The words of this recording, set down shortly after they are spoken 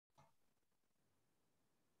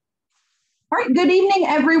All right, good evening,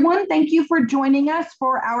 everyone. Thank you for joining us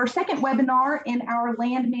for our second webinar in our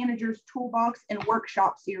Land Managers Toolbox and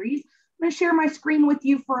Workshop series. I'm going to share my screen with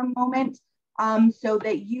you for a moment so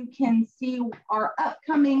that you can see our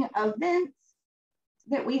upcoming events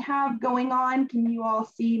that we have going on. Can you all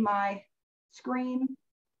see my screen?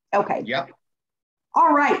 Okay. Yep.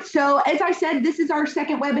 All right, so as I said, this is our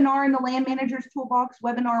second webinar in the Land Managers Toolbox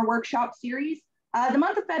webinar workshop series. The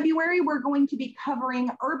month of February, we're going to be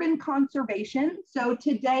covering urban conservation. So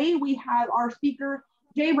today we have our speaker,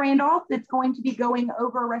 Jay Randolph, that's going to be going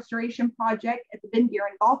over a restoration project at the Ben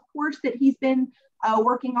Geren Golf Course that he's been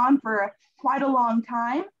working on for quite a long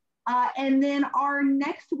time. And then our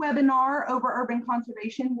next webinar over urban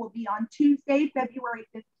conservation will be on Tuesday, February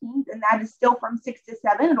 15th, and that is still from 6 to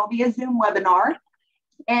 7. It'll be a Zoom webinar.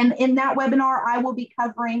 And in that webinar, I will be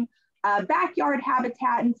covering backyard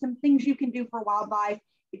habitat and some things you can do for wildlife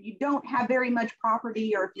if you don't have very much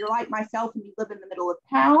property, or if you're like myself and you live in the middle of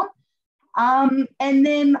town. And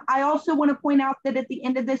then I also want to point out that at the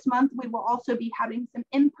end of this month, we will also be having some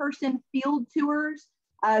in-person field tours.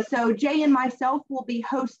 So Jay and myself will be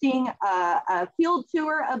hosting a field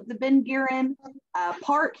tour of the Ben Geren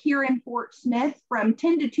Park here in Fort Smith from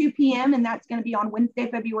 10 to 2 p.m. And that's going to be on Wednesday,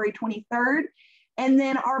 February 23rd. And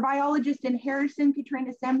then our biologist in Harrison,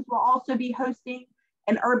 Katrina Sims, will also be hosting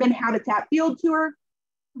an urban habitat field tour.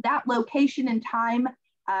 That location and time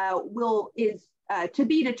is to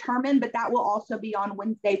be determined, but that will also be on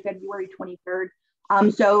Wednesday, February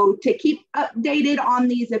 23rd. So to keep updated on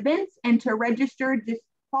these events and to register, just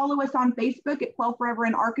follow us on Facebook at Quail Forever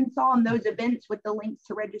in Arkansas, and those events with the links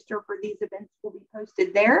to register for these events will be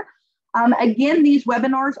posted there. Again, these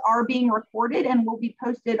webinars are being recorded and will be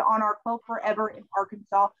posted on our Quail Forever in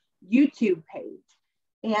Arkansas YouTube page.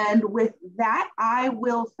 And with that, I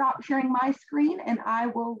will stop sharing my screen and I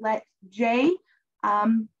will let Jay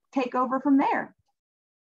take over from there.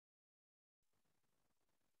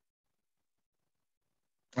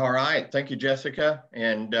 All right. Thank you, Jessica.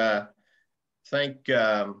 And thank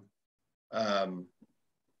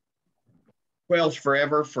Quails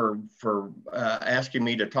Forever for asking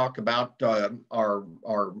me to talk about our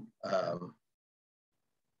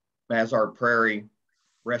Mazar Prairie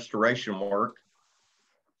restoration work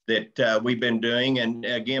that we've been doing. And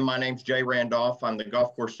again, my name's Jay Randolph. I'm the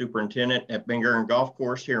golf course superintendent at Ben Geren Golf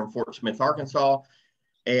Course here in Fort Smith, Arkansas.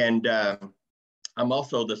 And I'm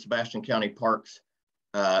also the Sebastian County Parks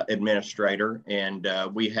administrator. And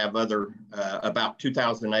we have about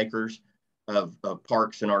 2,000 acres of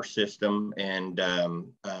parks in our system. And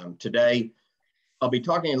today I'll be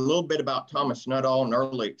talking a little bit about Thomas Nuttall, an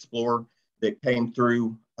early explorer that came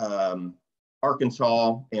through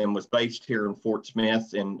Arkansas and was based here in Fort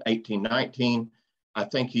Smith in 1819. I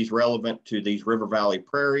think he's relevant to these River Valley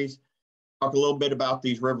prairies. Talk a little bit about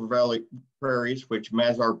these River Valley prairies, which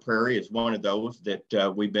Mazar Prairie is one of those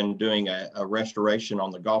that we've been doing a restoration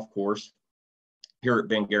on the golf course here at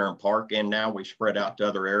Ben Geren Park, and now we spread out to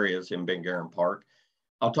other areas in Ben Geren Park.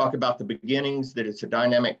 I'll talk about the beginnings, that it's a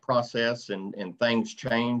dynamic process and things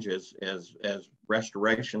change as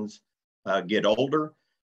restorations get older.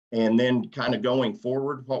 And then kind of going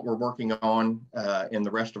forward, what we're working on in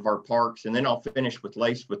the rest of our parks. And then I'll finish with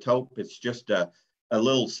Laced with Hope. It's just a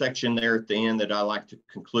little section there at the end that I like to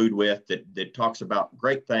conclude with that talks about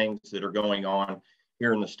great things that are going on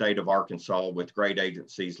here in the state of Arkansas with great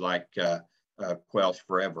agencies like Quails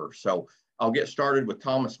Forever. So I'll get started with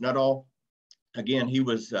Thomas Nuttall. Again, he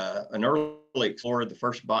was an early explorer, the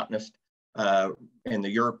first botanist in the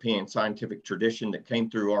European scientific tradition that came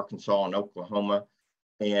through Arkansas and Oklahoma.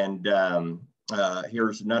 And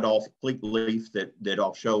here's Nuttall's fleet leaf that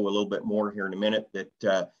I'll show a little bit more here in a minute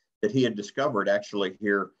that he had discovered actually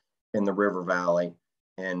here in the River Valley.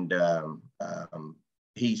 And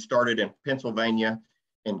he started in Pennsylvania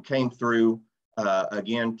and came through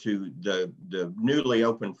again to the newly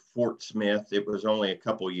opened Fort Smith. It was only a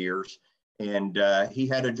couple years, and he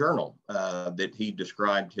had a journal that he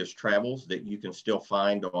described his travels that you can still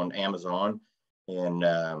find on Amazon and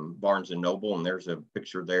Barnes and Noble, and there's a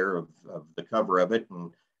picture there of the cover of it.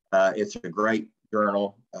 And it's a great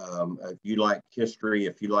journal. If you like history,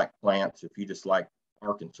 if you like plants, if you just like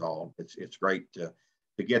Arkansas, it's great to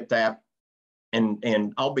get that.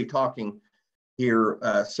 And I'll be talking here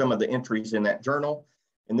some of the entries in that journal.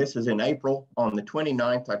 And this is in April. On the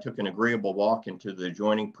 29th, I took an agreeable walk into the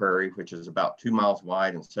adjoining prairie, which is about 2 miles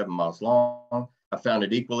wide and 7 miles long. I found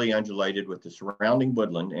it equally undulated with the surrounding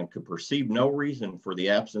woodland and could perceive no reason for the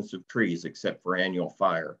absence of trees except for annual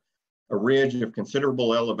fire. A ridge of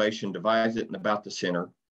considerable elevation divides it in about the center,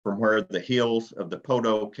 from where the hills of the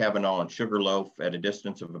Podo, Kavanaugh, and Sugarloaf at a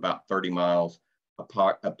distance of about 30 miles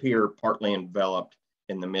appear partly enveloped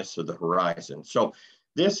in the mist of the horizon. So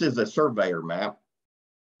this is a surveyor map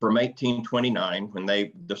from 1829 when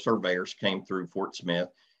the surveyors came through Fort Smith.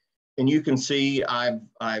 And you can see a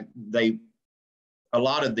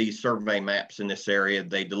lot of these survey maps in this area,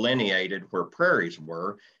 they delineated where prairies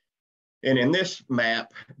were. And in this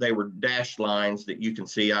map, they were dashed lines that you can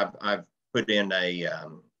see. I've put in a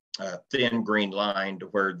thin green line to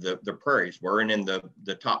where the prairies were. And in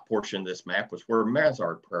the top portion of this map was where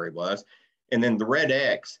Mazard Prairie was. And then the red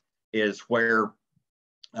X is where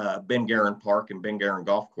Ben Geren Park and Ben Geren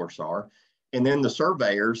Golf Course are. And then the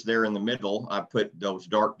surveyors there in the middle, I put those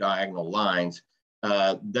dark diagonal lines.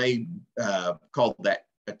 They called that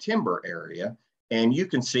a timber area. And you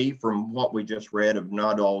can see from what we just read of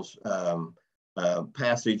Nuttall's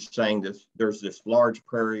passage saying that there's this large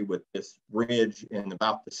prairie with this ridge in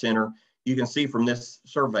about the center. You can see from this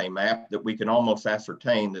survey map that we can almost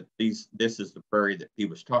ascertain that this is the prairie that he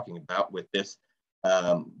was talking about, with this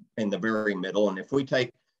in the very middle. And if we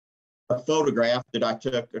take a photograph that I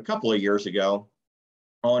took a couple of years ago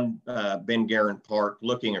on Ben Geren Park,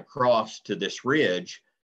 looking across to this ridge,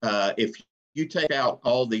 if you take out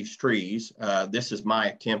all these trees, this is my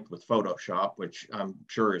attempt with Photoshop, which I'm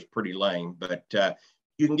sure is pretty lame, but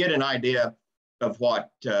you can get an idea of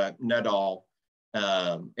what Nuttall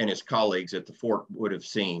and his colleagues at the fort would have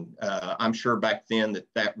seen. I'm sure back then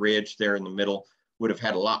that ridge there in the middle would have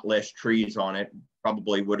had a lot less trees on it,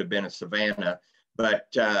 probably would have been a savanna,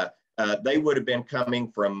 but they would have been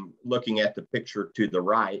coming from looking at the picture to the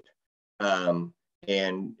right.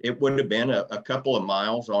 And it would have been a couple of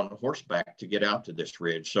miles on horseback to get out to this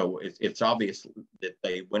ridge. So it's obvious that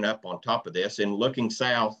they went up on top of this. And looking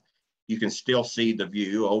south, you can still see the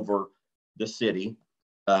view over the city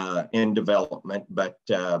in development, but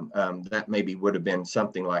that maybe would have been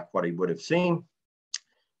something like what he would have seen.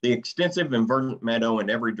 The extensive and verdant meadow in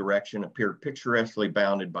every direction appeared picturesquely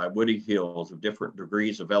bounded by woody hills of different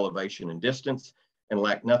degrees of elevation and distance, and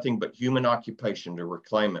lacked nothing but human occupation to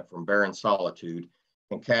reclaim it from barren solitude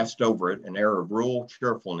and cast over it an air of rural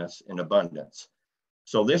cheerfulness and abundance.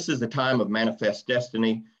 So this is the time of manifest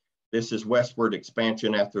destiny. This is westward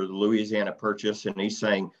expansion after the Louisiana Purchase, and he's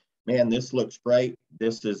saying, man, this looks great.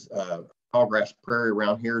 This is tallgrass prairie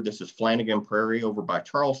around here. This is Flanagan Prairie over by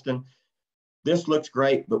Charleston. This looks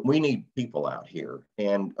great, but we need people out here.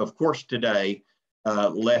 And of course, today,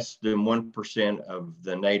 less than 1% of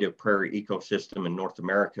the native prairie ecosystem in North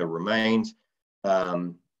America remains.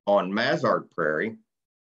 On Mazard Prairie,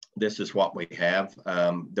 this is what we have.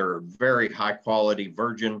 There are very high quality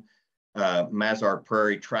virgin Mazard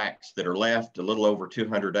Prairie tracts that are left, a little over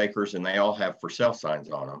 200 acres, and they all have for sale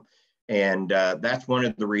signs on them. And that's one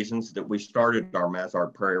of the reasons that we started our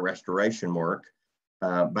Mazard Prairie restoration work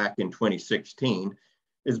back in 2016,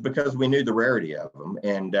 is because we knew the rarity of them.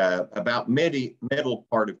 And about middle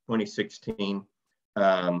part of 2016,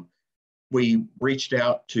 we reached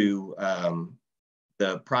out to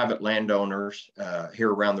the private landowners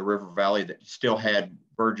here around the river valley that still had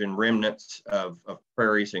virgin remnants of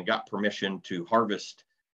prairies, and got permission to harvest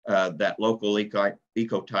that local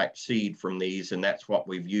ecotype seed from these. And that's what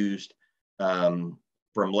we've used from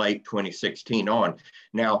late 2016 on.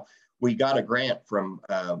 Now, we got a grant from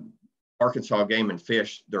Arkansas Game and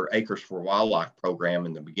Fish, their Acres for Wildlife program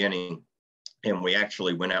in the beginning, and we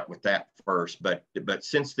actually went out with that first. But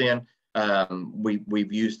since then,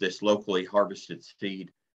 we've used this locally harvested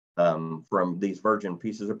seed from these virgin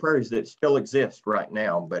pieces of prairies that still exist right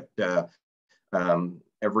now. But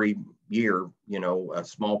every year, you know, a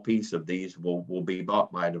small piece of these will be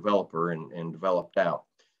bought by a developer and developed out.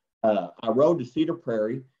 I rode to Cedar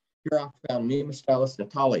Prairie. Here I found Nemastalis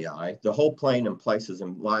natalii. The whole plain in places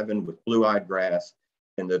enlivened with blue-eyed grass,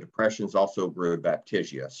 and the depressions also grew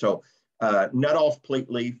baptisia. So Nuttall's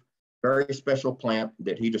pleat leaf, very special plant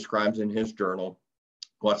that he describes in his journal.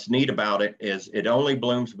 What's neat about it is it only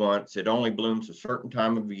blooms once. It only blooms a certain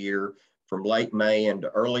time of year, from late May into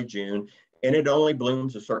early June, and it only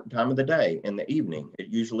blooms a certain time of the day, in the evening. It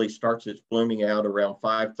usually starts its blooming out around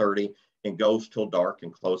 5:30 and goes till dark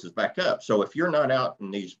and closes back up. So if you're not out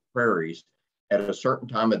in these prairies at a certain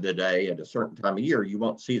time of the day, at a certain time of year, you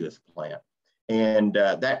won't see this plant. And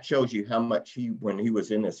that shows you how much when he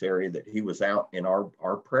was in this area, that he was out in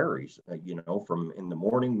our prairies, you know, from in the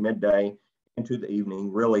morning, midday, into the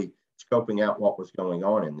evening, really scoping out what was going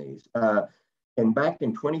on in these. And back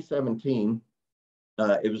in 2017,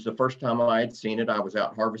 it was the first time I had seen it. I was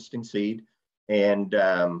out harvesting seed, and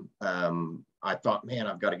I thought, man,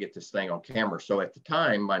 I've got to get this thing on camera. So at the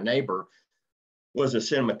time, my neighbor was a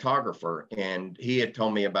cinematographer, and he had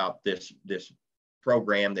told me about this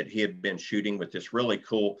program that he had been shooting with this really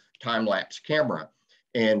cool time-lapse camera.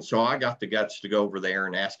 And so I got the guts to go over there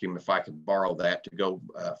and ask him if I could borrow that to go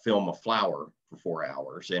film a flower for 4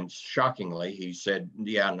 hours. And shockingly, he said,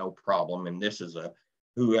 yeah, no problem. And this is a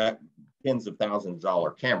tens of thousands of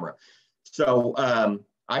dollar camera. So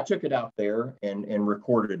I took it out there and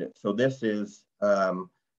recorded it. So this is a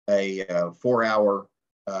 4 hour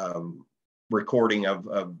recording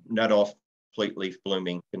of Nuttall fleet leaf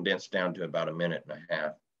blooming, condensed down to about 1.5 minutes.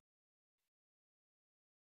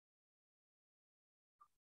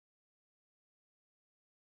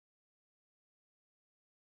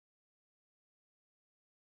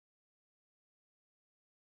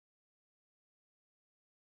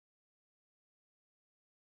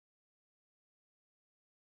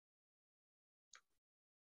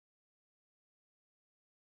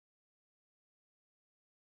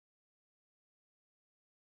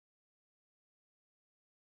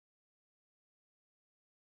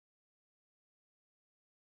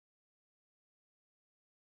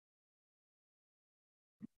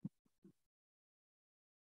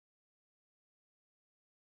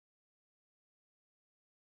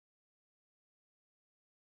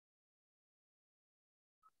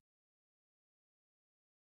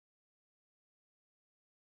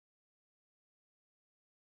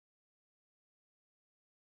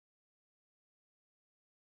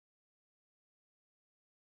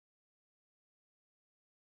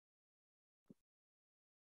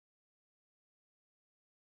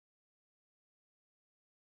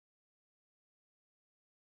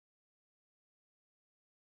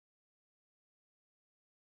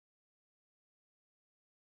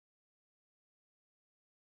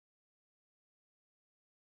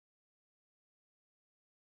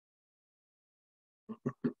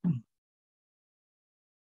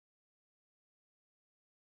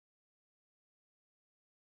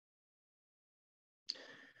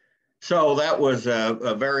 So that was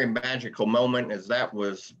a very magical moment, as that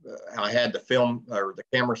was, I had the film or the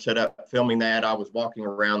camera set up filming that. I was walking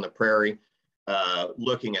around the prairie,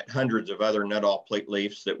 looking at hundreds of other Nuttall fleet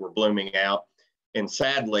leaves that were blooming out. And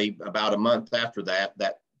sadly, about a month after that,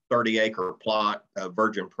 that 30-acre plot of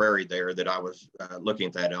virgin prairie there that I was looking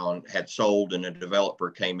at that on had sold, and a developer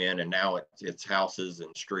came in, and now it's houses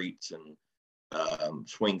and streets and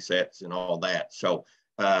swing sets and all that. So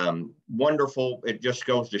wonderful. It just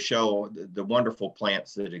goes to show the wonderful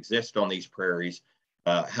plants that exist on these prairies,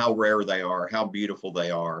 how rare they are, how beautiful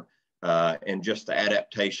they are, and just the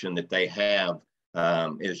adaptation that they have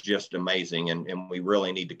is just amazing. And we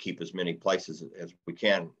really need to keep as many places as we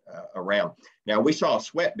can around. Now, we saw a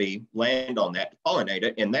sweat bee land on that to pollinate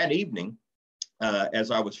it, and that evening,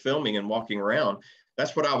 as I was filming and walking around,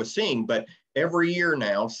 that's what I was seeing. But every year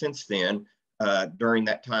now, since then, during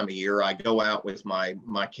that time of year, I go out with my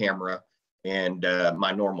camera and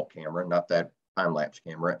my normal camera, not that time-lapse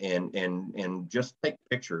camera, and just take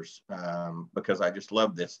pictures because I just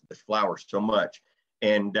love this flower so much.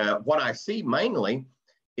 And what I see mainly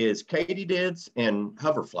is katydids and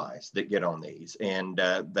hoverflies that get on these, and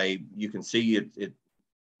you can see it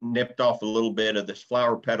nipped off a little bit of this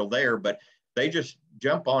flower petal there, but they just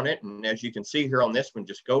jump on it, and as you can see here on this one,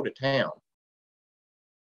 just go to town.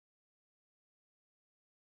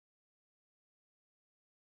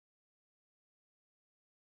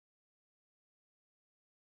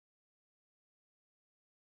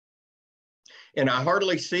 And I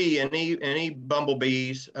hardly see any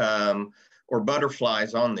bumblebees or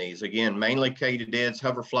butterflies on these. Again, mainly katydids,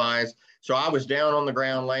 hoverflies. So I was down on the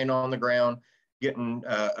ground, laying on the ground, getting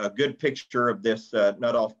a good picture of this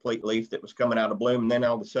Nuttall fleet leaf that was coming out of bloom. And then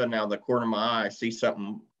all of a sudden, out of the corner of my eye, I see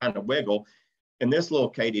something kind of wiggle. And this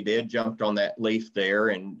little katydid jumped on that leaf there,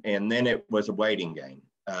 and then it was a waiting game.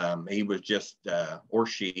 He was just, or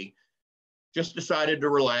she, just decided to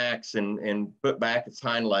relax and put back its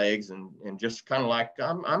hind legs and just kind of like,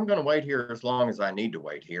 I'm going to wait here as long as I need to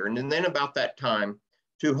wait here. And then about that time,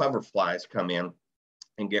 2 hoverflies come in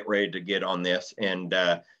and get ready to get on this. And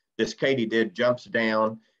this katydid jumps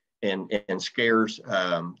down and scares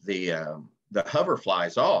the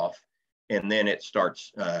hoverflies off. And then it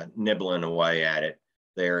starts nibbling away at it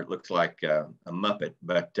there. It looks like a Muppet.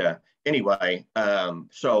 But anyway,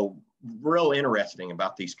 so real interesting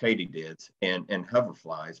about these katydids and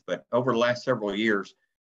hoverflies. But over the last several years,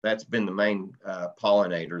 that's been the main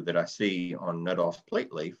pollinator that I see on Nuttall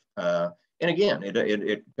fleet leaf. And again,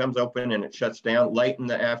 it comes open and it shuts down late in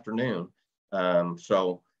the afternoon.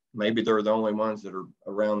 So maybe they're the only ones that are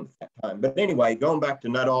around that time. But anyway, going back to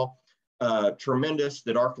Nuttall, tremendous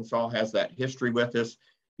that Arkansas has that history with us.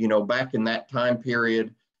 You know, back in that time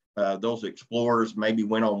period, those explorers maybe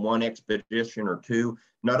went on one expedition or two.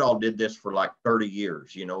 Nuttall did this for like 30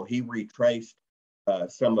 years. You know, he retraced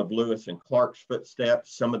some of Lewis and Clark's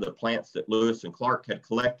footsteps, some of the plants that Lewis and Clark had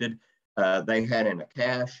collected. They had in a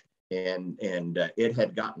cache, and it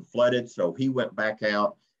had gotten flooded. So he went back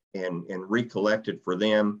out and recollected for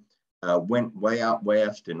them, went way out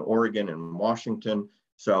west in Oregon and Washington.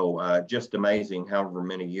 So just amazing however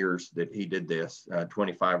many years that he did this,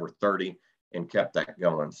 25 or 30, and kept that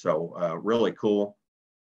going. So really cool.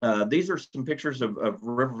 These are some pictures of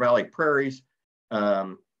River Valley prairies.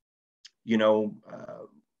 You know,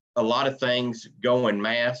 a lot of things go in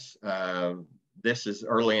mass. This is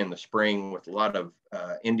early in the spring with a lot of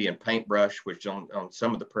Indian paintbrush, which on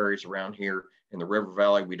some of the prairies around here in the River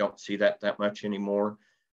Valley, we don't see that much anymore.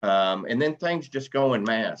 And then things just go in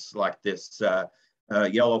mass, like this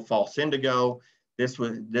yellow false indigo.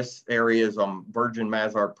 This area is on virgin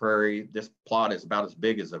Mazar Prairie. This plot is about as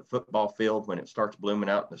big as a football field when it starts blooming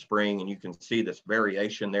out in the spring, and you can see this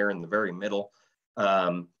variation there in the very middle.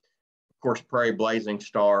 Of course, Prairie Blazing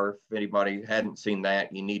Star, if anybody hadn't seen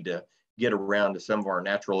that, you need to get around to some of our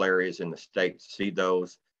natural areas in the state to see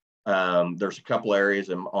those. There's a couple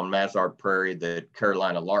areas on Mazar Prairie that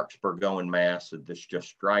Carolina larkspur go in mass that's just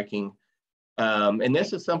striking. And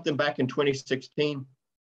this is something back in 2016.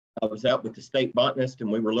 I was out with the state botanist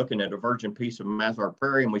and we were looking at a virgin piece of Mazar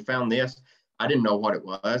Prairie, and we found this. I didn't know what it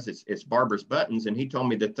was. It's Barbara's buttons. And he told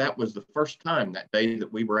me that was the first time that day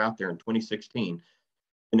that we were out there in 2016,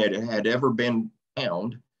 and it had ever been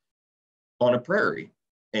found on a prairie.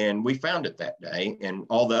 And we found it that day, and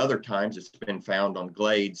all the other times it's been found on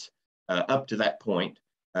glades up to that point,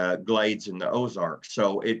 glades in the Ozarks.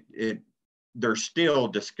 So there's still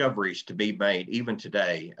discoveries to be made even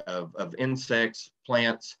today of insects,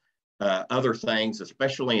 plants, other things,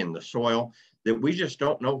 especially in the soil, that we just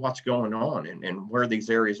don't know what's going on and where these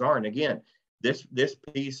areas are. And again, this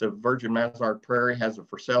piece of virgin Mazar Prairie has a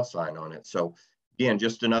for sale sign on it. So again,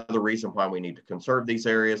 just another reason why we need to conserve these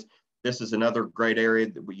areas. This is another great area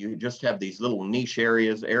that you just have these little niche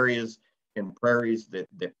areas in prairies that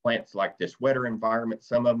plants like this wetter environment.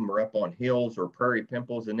 Some of them are up on hills or prairie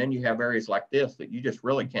pimples. And then you have areas like this that you just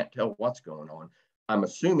really can't tell what's going on. I'm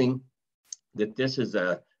assuming that this is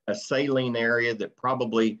a saline area that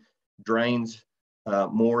probably drains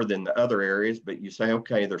more than the other areas, but you say,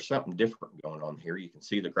 okay, there's something different going on here. You can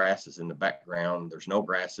see the grasses in the background. There's no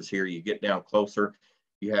grasses here. You get down closer,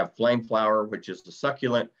 you have flame flower, which is the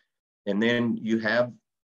succulent. And then you have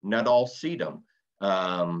Nuttall sedum.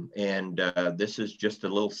 This is just a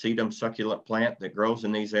little sedum succulent plant that grows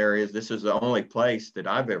in these areas. This is the only place that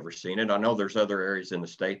I've ever seen it. I know there's other areas in the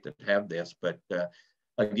state that have this, but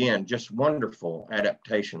again, just wonderful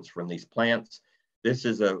adaptations from these plants. This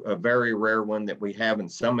is a very rare one that we have in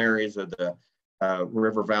some areas of the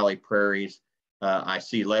River Valley prairies. I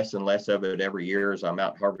see less and less of it every year as I'm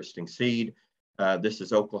out harvesting seed. This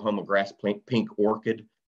is Oklahoma grass pink orchid.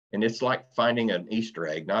 And it's like finding an Easter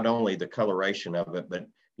egg, not only the coloration of it, but,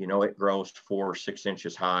 you know, it grows 4 or 6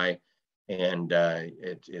 inches high, and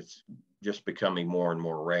it's just becoming more and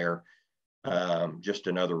more rare. Just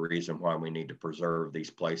another reason why we need to preserve these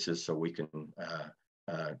places so we can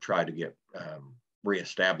try to get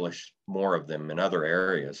reestablish more of them in other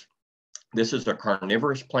areas. This is a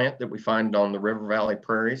carnivorous plant that we find on the River Valley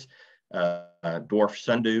prairies, dwarf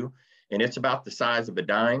sundew. And it's about the size of a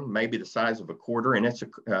dime, maybe the size of a quarter. And it's,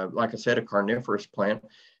 like I said, a carnivorous plant.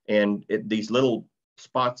 And these little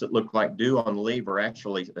spots that look like dew on the leaf are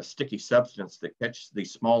actually a sticky substance that catches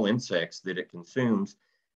these small insects that it consumes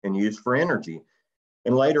and uses for energy.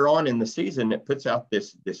 And later on in the season, it puts out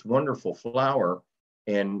this wonderful flower,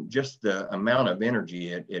 and just the amount of energy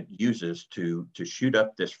it uses to shoot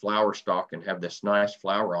up this flower stalk and have this nice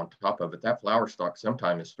flower on top of it. That flower stalk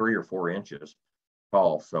sometimes is 3 or 4 inches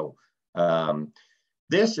tall. So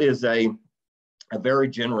this is a very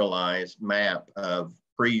generalized map of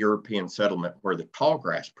pre-European settlement where the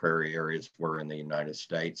tallgrass prairie areas were in the United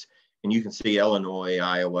States. And you can see Illinois,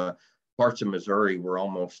 Iowa, parts of Missouri were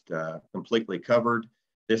almost completely covered.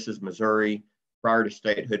 This is Missouri, prior to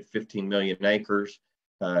statehood, 15 million acres.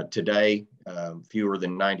 Today, fewer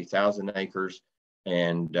than 90,000 acres.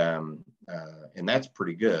 And that's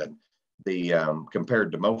pretty good.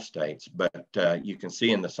 Compared to most states, but you can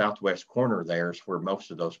see in the southwest corner there's where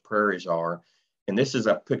most of those prairies are. And this is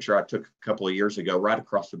a picture I took a couple of years ago right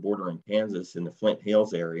across the border in Kansas in the Flint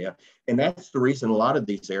Hills area. And that's the reason a lot of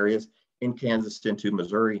these areas in Kansas into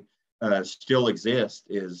Missouri still exist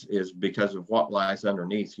is because of what lies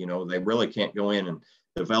underneath. You know, they really can't go in and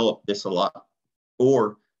develop this a lot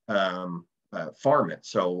or farm it.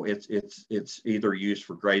 So it's either used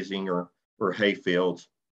for grazing or hay fields.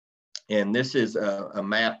 And this is a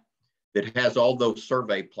map that has all those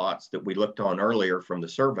survey plots that we looked on earlier from the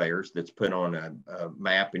surveyors that's put on a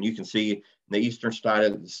map. And you can see in the eastern side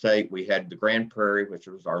of the state, we had the Grand Prairie, which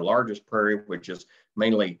was our largest prairie, which has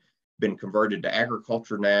mainly been converted to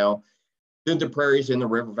agriculture now. Then the prairies in the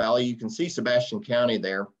River Valley. You can see Sebastian County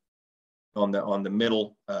there on the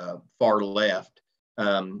middle far left.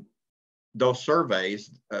 Those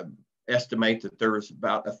surveys estimate that there was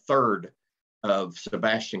about a third of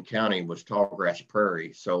Sebastian County was tallgrass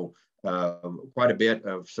prairie. So quite a bit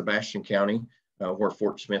of Sebastian County, where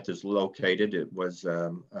Fort Smith is located, it was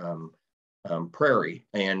prairie.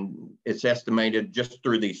 And it's estimated just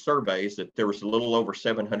through these surveys that there was a little over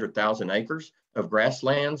 700,000 acres of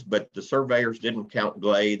grasslands, but the surveyors didn't count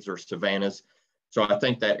glades or savannas. So I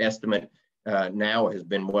think that estimate now has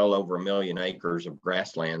been well over 1 million acres of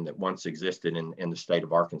grassland that once existed in the state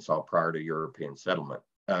of Arkansas prior to European settlement.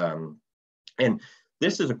 And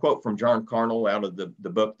this is a quote from John Carnell out of the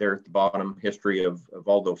book there at the bottom, History of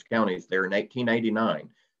all those counties there in 1889.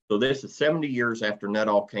 So this is 70 years after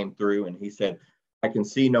Nuttall came through, and he said, I can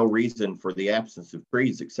see no reason for the absence of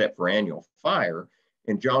trees except for annual fire.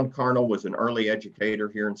 And John Carnell was an early educator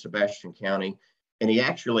here in Sebastian County, and he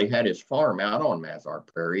actually had his farm out on Mazar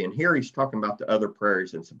Prairie. And here he's talking about the other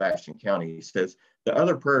prairies in Sebastian County. He says, the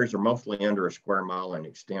other prairies are mostly under a square mile in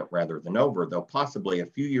extent rather than over, though possibly a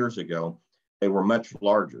few years ago, they were much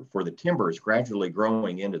larger, for the timber is gradually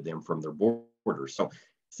growing into them from their borders. So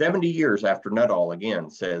 70 years after Nuttall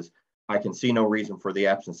again says, I can see no reason for the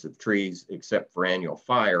absence of trees except for annual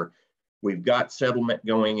fire. We've got settlement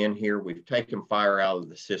going in here. We've taken fire out of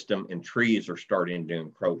the system, and trees are starting to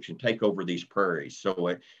encroach and take over these prairies.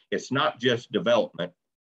 So it's not just development.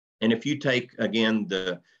 And if you take, again,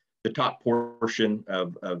 the top portion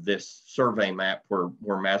of this survey map where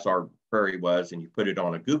Mazar Prairie was, and you put it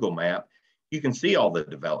on a Google map, you can see all the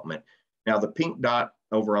development. Now, the pink dot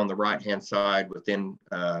over on the right-hand side within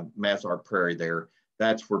Mazar Prairie there,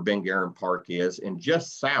 that's where Ben Geren Park is. And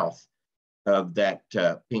just south of that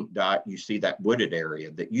pink dot, you see that wooded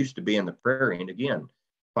area that used to be in the prairie. And again,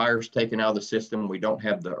 fire's taken out of the system. We don't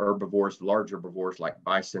have the herbivores, the large herbivores like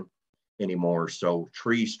bison anymore. So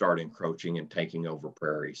trees start encroaching and taking over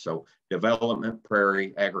prairie. So development,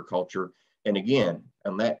 prairie, agriculture. And again,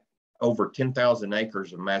 on that over 10,000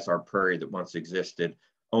 acres of Mazar Prairie that once existed,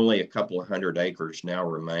 only a couple of hundred acres now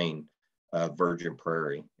remain virgin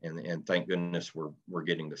prairie. And thank goodness we're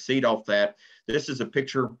getting the seed off that. This is a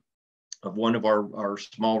picture of one of our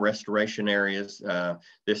small restoration areas.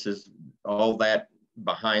 This is all that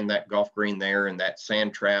behind that golf green there and that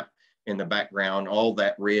sand trap in the background. All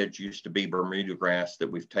that ridge used to be Bermuda grass that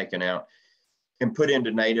we've taken out and put into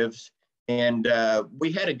natives. And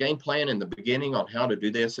we had a game plan in the beginning on how to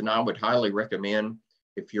do this. And I would highly recommend,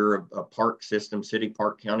 if you're a park system, city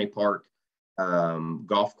park, county park,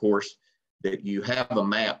 golf course, that you have a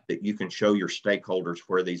map that you can show your stakeholders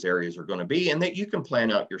where these areas are going to be and that you can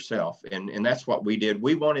plan out yourself. And that's what we did.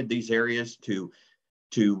 We wanted these areas to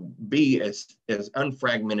be as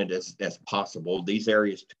unfragmented as possible, these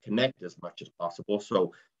areas to connect as much as possible.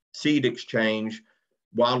 So seed exchange,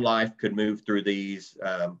 wildlife could move through these,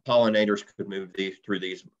 pollinators could move through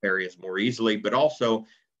these areas more easily, but also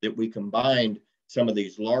that we combined some of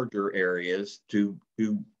these larger areas to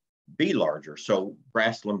be larger. So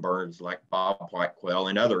grassland birds like bobwhite quail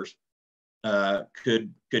and others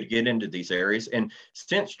could get into these areas. And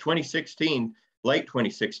since 2016, late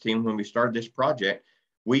 2016, when we started this project,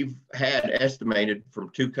 we've had estimated from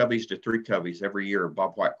 2 coveys to 3 coveys every year of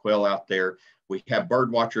bobwhite quail out there. We have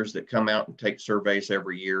bird watchers that come out and take surveys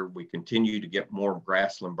every year. We continue to get more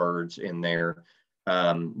grassland birds in there.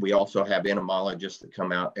 We also have entomologists that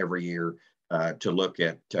come out every year to look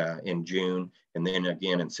at in June, and then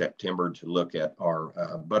again in September to look at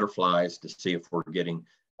our butterflies to see if we're getting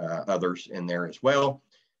others in there as well.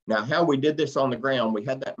 Now, how we did this on the ground, we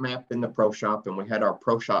had that map in the pro shop, and we had our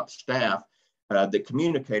pro shop staff that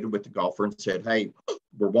communicated with the golfer and said, hey,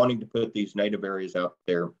 we're wanting to put these native areas out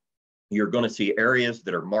there. You're going to see areas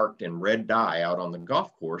that are marked in red dye out on the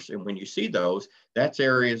golf course. And when you see those, that's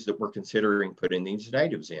areas that we're considering putting these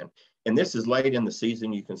natives in. And this is late in the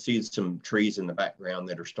season. You can see some trees in the background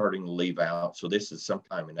that are starting to leave out. So this is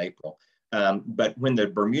sometime in April. But when the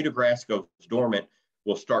Bermuda grass goes dormant,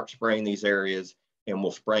 we'll start spraying these areas, and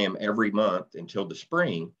we'll spray them every month until the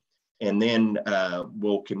spring. And then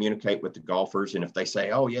we'll communicate with the golfers. And if they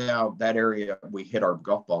say, oh yeah, that area we hit our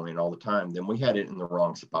golf ball in all the time, then we had it in the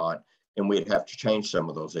wrong spot, and we'd have to change some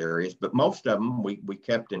of those areas. But most of them we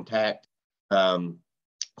kept intact.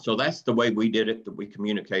 So that's the way we did it, that we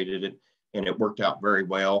communicated it, and it worked out very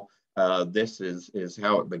well. This is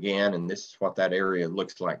how it began, and this is what that area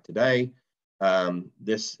looks like today.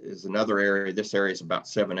 This is another area. This area is about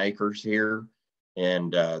 7 acres here.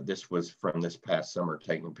 And this was from this past summer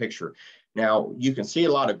taking a picture. Now, you can see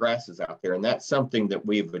a lot of grasses out there, and that's something that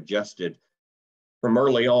we've adjusted from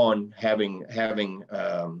early on, having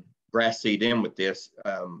grass seed in with this.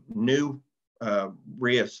 New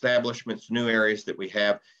reestablishments, new areas that we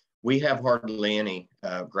have hardly any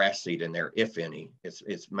grass seed in there, if any.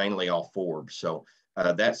 It's mainly all forbs. So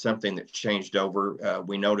that's something that's changed over.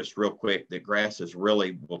 We noticed real quick that grasses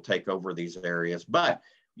really will take over these areas, but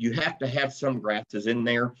you have to have some grasses in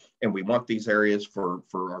there, and we want these areas for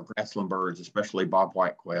our grassland birds, especially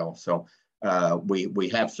bobwhite quail. So we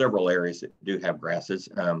have several areas that do have grasses,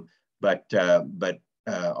 but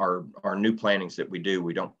our new plantings that we do,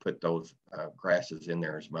 we don't put those grasses in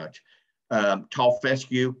there as much. Tall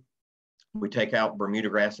fescue, we take out Bermuda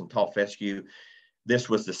grass and tall fescue. This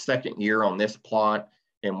was the second year on this plot,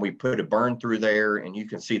 and we put a burn through there, and you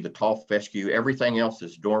can see the tall fescue. Everything else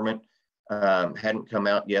is dormant. Hadn't come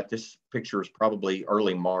out yet. This picture is probably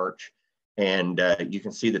early March, and you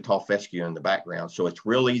can see the tall fescue in the background. So it's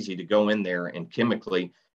real easy to go in there and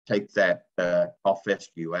chemically take that tall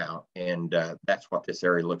fescue out. And that's what this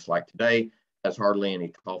area looks like today. Has hardly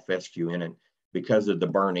any tall fescue in it because of the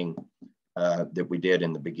burning that we did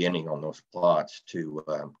in the beginning on those plots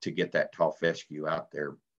to get that tall fescue out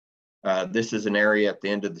there. This is an area at the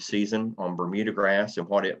end of the season on Bermuda grass and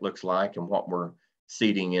what it looks like and what we're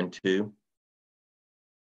seeding into.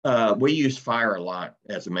 We use fire a lot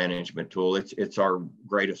as a management tool. It's our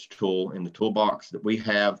greatest tool in the toolbox that we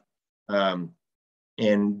have.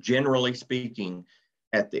 And generally speaking,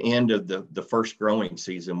 at the end of the first growing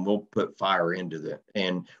season, we'll put fire into it.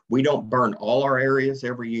 And we don't burn all our areas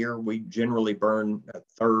every year. We generally burn a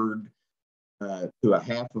third to a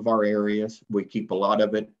half of our areas. We keep a lot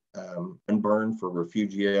of it unburned for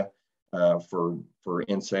refugia, for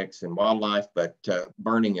insects and wildlife, but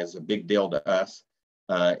burning is a big deal to us.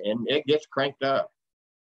 And it gets cranked up.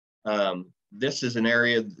 This is an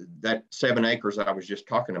area, that 7 acres I was just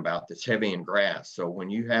talking about, that's heavy in grass. So when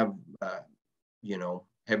you have,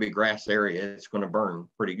 heavy grass area, it's going to burn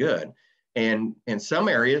pretty good. And in some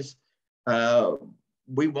areas,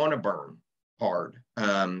 we want to burn hard.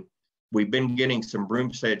 We've been getting some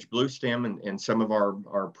broom sedge blue stem in some of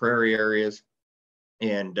our prairie areas,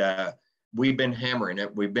 and we've been hammering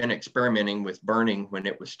it. We've been experimenting with burning when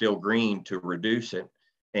it was still green to reduce it,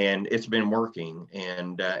 and it's been working.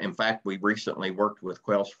 And in fact, we recently worked with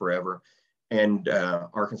Quails Forever and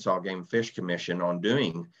Arkansas Game and Fish Commission on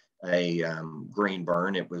doing a green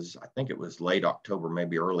burn. I think it was late October,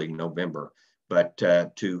 maybe early November, but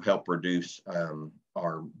to help reduce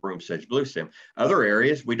our broom sedge blue stem. Other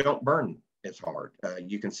areas, we don't burn as hard.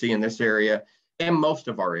 You can see in this area and most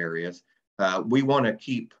of our areas, we want to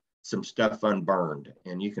keep some stuff unburned.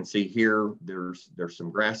 And you can see here, there's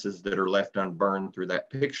some grasses that are left unburned through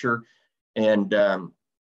that picture. And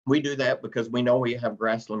we do that because we know we have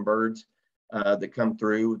grassland birds that come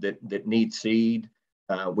through that need seed.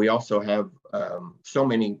 We also have so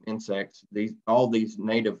many insects. All these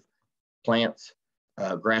native plants,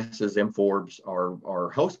 grasses and forbs are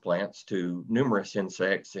host plants to numerous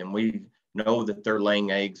insects, and we know that they're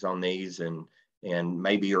laying eggs on these and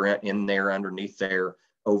maybe are in there underneath there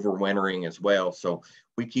overwintering as well. So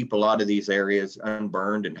we keep a lot of these areas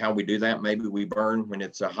unburned. And how we do that, maybe we burn when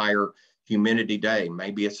it's a higher humidity day.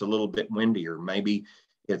 Maybe it's a little bit windier. Maybe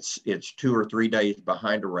it's 2 or 3 days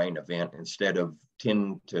behind a rain event instead of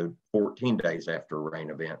 10 to 14 days after a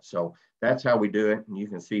rain event. So that's how we do it. And you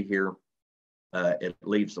can see here, it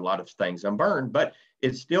leaves a lot of things unburned, but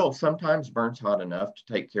it still sometimes burns hot enough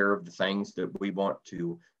to take care of the things that we want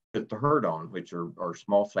to put the herd on, which are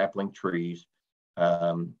small sapling trees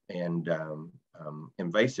and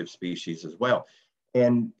invasive species as well.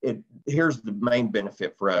 And here's the main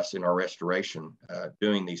benefit for us in our restoration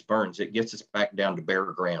doing these burns. It gets us back down to bare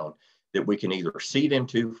ground that we can either seed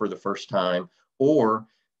into for the first time or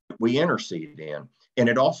we interseed in. And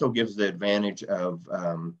it also gives the advantage of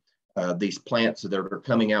these plants that are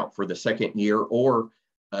coming out for the second year or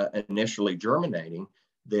initially germinating,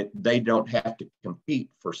 that they don't have to compete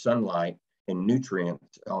for sunlight and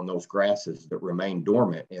nutrients on those grasses that remain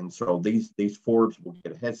dormant. And so these forbs will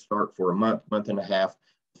get a head start for a month and a half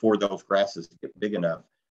before those grasses get big enough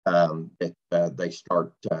that they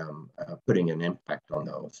start putting an impact on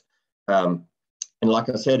those. And like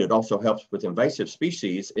I said, it also helps with invasive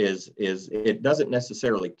species is it doesn't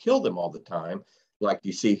necessarily kill them all the time. Like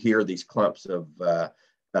you see here, these clumps of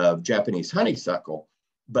Japanese honeysuckle.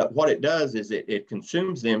 But what it does is it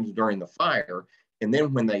consumes them during the fire. And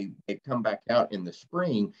then when they come back out in the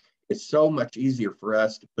spring, it's so much easier for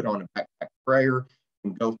us to put on a backpack sprayer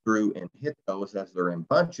and go through and hit those as they're in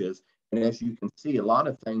bunches. And as you can see, a lot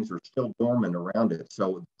of things are still dormant around it.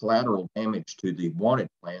 So collateral damage to the wanted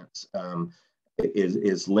plants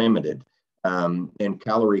is limited. And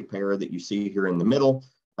calorie pair that you see here in the middle,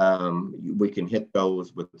 we can hit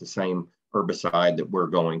those with the same herbicide that we're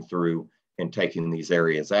going through and taking these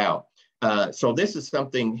areas out. So this is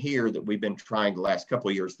something here that we've been trying the last couple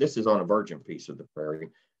of years. This is on a virgin piece of the prairie.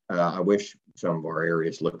 I wish some of our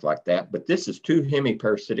areas looked like that, but this is 2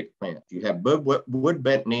 hemiparasitic plants. You have wood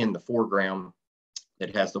betony in the foreground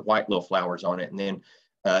that has the white little flowers on it, and then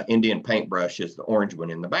Indian paintbrush is the orange one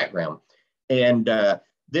in the background. And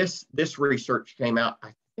this research came out,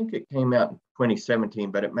 I think it came out in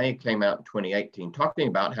 2017, but it may have came out in 2018, talking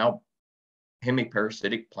about how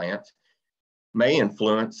hemiparasitic plants may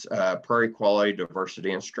influence prairie quality,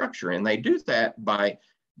 diversity, and structure. And they do that by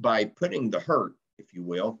putting the hurt, if you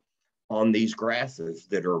will, on these grasses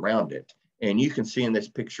that are around it. And you can see in this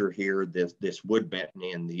picture here, this wood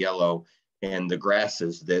betony in the yellow, and the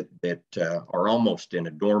grasses that are almost in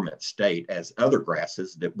a dormant state, as other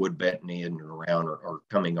grasses that wood betony and around are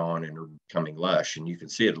coming on and are becoming lush. And you can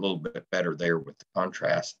see it a little bit better there with the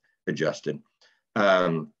contrast adjusted.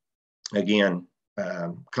 Again,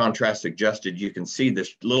 contrast adjusted, you can see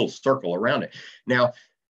this little circle around it. Now,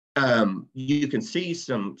 you can see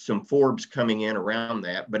some forbs coming in around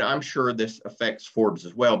that, but I'm sure this affects forbs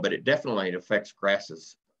as well, but it definitely affects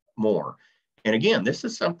grasses more. And again, this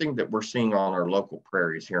is something that we're seeing on our local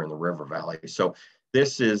prairies here in the River Valley. So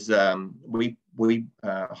this is, we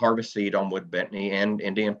harvest seed on wood betony and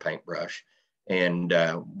Indian paintbrush, and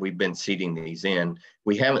we've been seeding these in.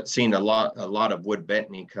 We haven't seen a lot of wood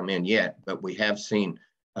betony come in yet, but we have seen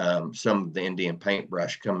some of the Indian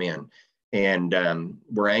paintbrush come in. And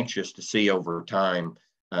we're anxious to see over time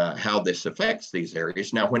how this affects these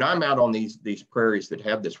areas. Now, when I'm out on these prairies that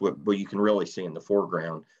have this wood, well, you can really see in the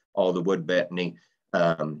foreground all the wood betony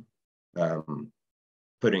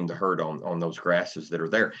putting the hurt on those grasses that are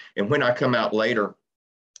there. And when I come out later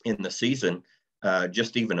in the season,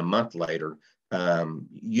 just even a month later,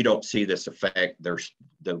 you don't see this effect.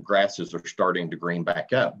 The grasses are starting to green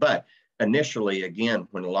back up. But initially, again,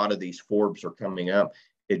 when a lot of these forbs are coming up,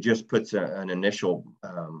 it just puts an initial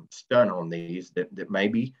stun on these that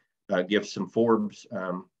maybe gives some forbs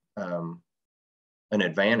an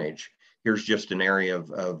advantage. Here's just an area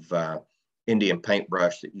of Indian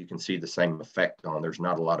paintbrush that you can see the same effect on. There's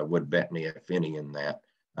not a lot of wood betony, if any, in that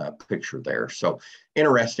picture there. So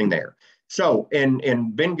interesting there. So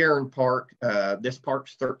in Ben Geren Park, this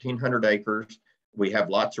park's 1,300 acres. We have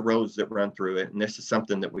lots of roads that run through it. And this is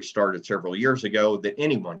something that we started several years ago that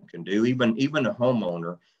anyone can do, even a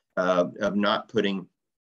homeowner, of not putting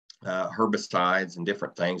herbicides and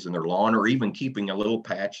different things in their lawn, or even keeping a little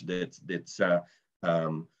patch that's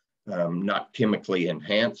not chemically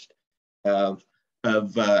enhanced,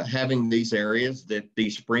 of having these areas that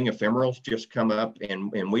these spring ephemerals just come up,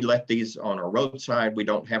 and we let these on our roadside. We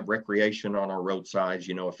don't have recreation on our roadsides.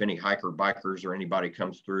 You know, if any hiker, bikers, or anybody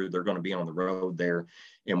comes through, they're going to be on the road there,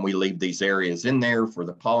 and we leave these areas in there for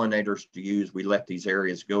the pollinators to use. We let these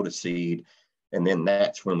areas go to seed, and then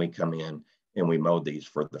that's when we come in and we mow these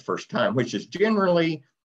for the first time, which is generally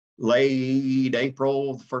late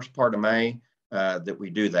April, the first part of May, that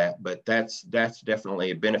we do that. But that's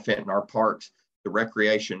definitely a benefit in our parks. The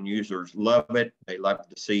recreation users love it. They love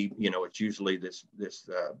to see, you know, it's usually this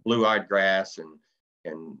blue-eyed grass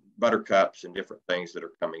and buttercups and different things that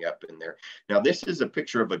are coming up in there. Now, this is a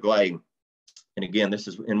picture of a glade. And again, this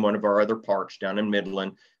is in one of our other parks down in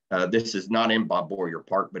Midland. This is not in Bob Boyer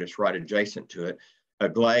Park, but it's right adjacent to it, a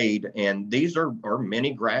glade. And these are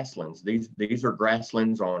many grasslands. These are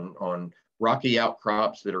grasslands on rocky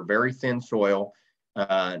outcrops that are very thin soil.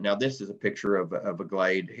 Now, this is a picture of a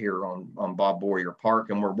glade here on Bob Boyer Park,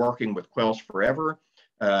 and we're working with Quells Forever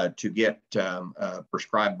to get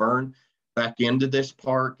prescribed burn back into this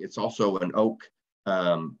park. It's also an oak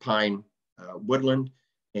pine woodland,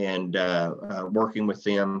 and working with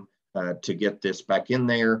them to get this back in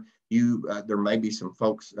there. There may be some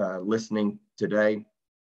folks listening today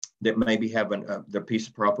that maybe have the piece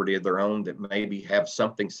of property of their own that maybe have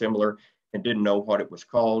something similar and didn't know what it was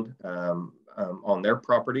called. On their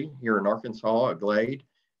property here in Arkansas, a glade.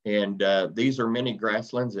 And these are many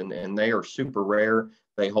grasslands, and they are super rare.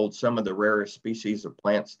 They hold some of the rarest species of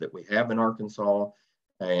plants that we have in Arkansas,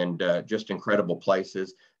 and just incredible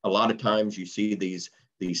places. A lot of times you see these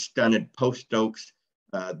stunted post oaks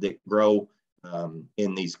that grow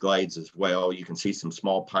in these glades as well. You can see some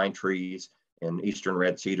small pine trees and eastern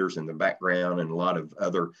red cedars in the background, and a lot of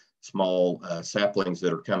other small saplings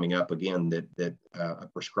that are coming up again that a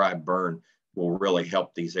prescribed burn will really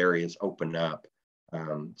help these areas open up.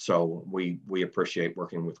 So we appreciate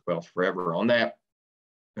working with Quails Forever on that.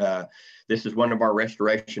 This is one of our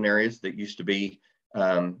restoration areas that used to be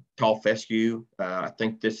tall fescue. I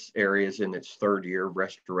think this area is in its 3rd year of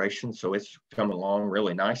restoration, so it's coming along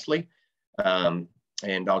really nicely.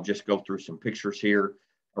 And I'll just go through some pictures here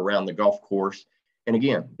around the golf course. And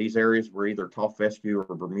again, these areas were either tall fescue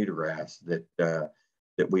or Bermuda grass that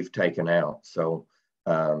we've taken out. So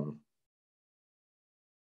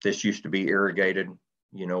this used to be irrigated.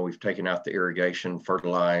 You know, we've taken out the irrigation,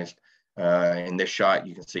 fertilized. In this shot,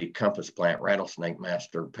 you can see compass plant, rattlesnake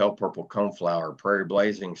master, pale purple coneflower, prairie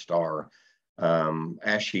blazing star,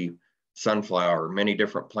 ashy sunflower, many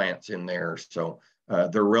different plants in there. So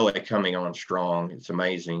they're really coming on strong. It's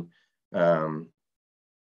amazing.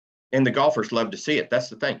 And the golfers love to see it. That's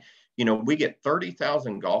the thing. You know, we get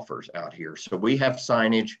 30,000 golfers out here. So we have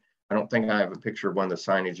signage. I don't think I have a picture of one of the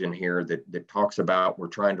signage in here that talks about we're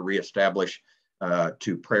trying to reestablish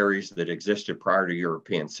to prairies that existed prior to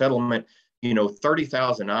European settlement. You know,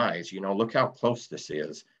 30,000 eyes, you know, look how close this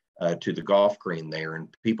is to the golf green there. And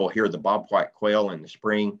people hear the bobwhite quail in the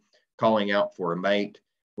spring calling out for a mate.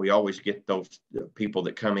 We always get those people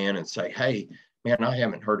that come in and say, hey, man, I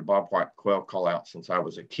haven't heard a bobwhite quail call out since I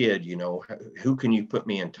was a kid. You know, who can you put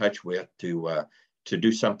me in touch with to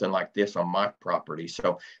do something like this on my property?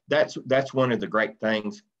 So that's one of the great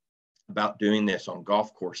things about doing this on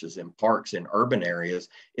golf courses and parks in urban areas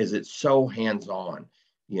is it's so hands-on,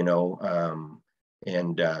 you know,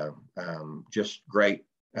 just great.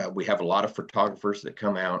 We have a lot of photographers that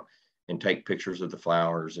come out and take pictures of the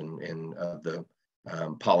flowers and the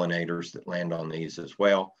pollinators that land on these as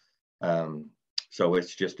well. So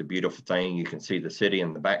it's just a beautiful thing. You can see the city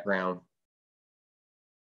in the background.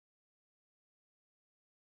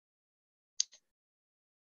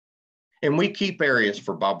 And we keep areas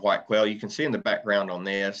for bobwhite quail. You can see in the background on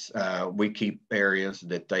this, we keep areas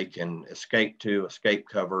that they can escape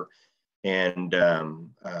cover. And,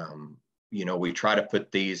 you know, we try to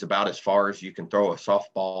put these about as far as you can throw a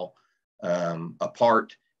softball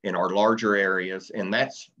apart in our larger areas. And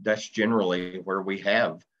that's generally where we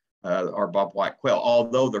have our bobwhite quail,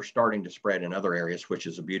 although they're starting to spread in other areas, which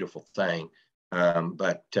is a beautiful thing.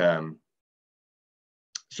 So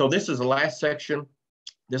this is the last section.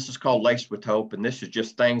 This is called Laced with Hope, and this is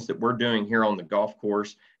just things that we're doing here on the golf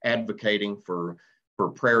course, advocating for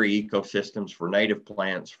prairie ecosystems, for native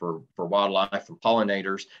plants, for wildlife and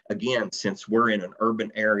pollinators. Again, since we're in an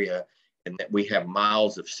urban area and that we have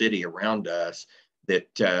miles of city around us,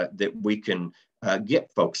 that we can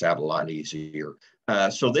get folks out a lot easier.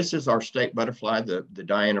 So this is our state butterfly, the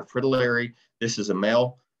Diana fritillary. This is a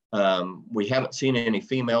male. We haven't seen any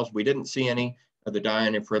females. We didn't see any of the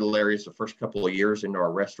Diana fritillaries the first couple of years into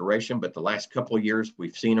our restoration, but the last couple of years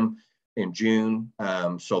we've seen them in June.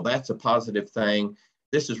 So that's a positive thing.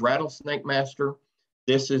 This is rattlesnake master.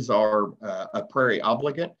 This is our a prairie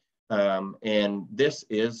obligate. And this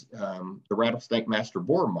is the rattlesnake master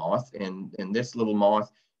boar moth. And this little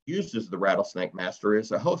moth uses the rattlesnake master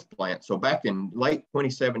as a host plant. So back in late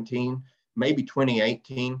 2017, maybe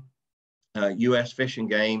 2018, U.S. Fish and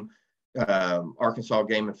Game, Arkansas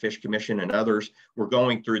Game and Fish Commission and others were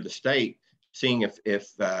going through the state, seeing if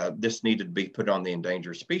this needed to be put on the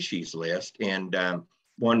endangered species list. And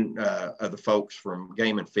one of the folks from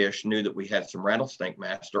Game and Fish knew that we had some rattlesnake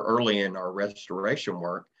master early in our restoration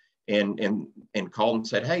work and called and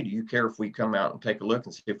said, hey, do you care if we come out and take a look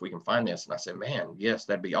and see if we can find this? And I said, man, yes,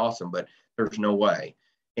 that'd be awesome, but there's no way.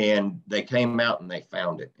 And they came out and they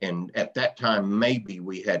found it. And at that time, maybe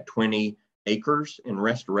we had 20 acres in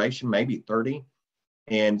restoration, maybe 30.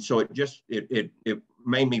 And so it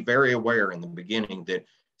made me very aware in the beginning that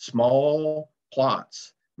small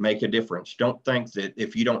plots make a difference. Don't think that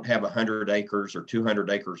if you don't have 100 acres or 200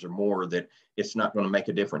 acres or more, that it's not going to make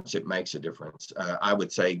a difference. It makes a difference. I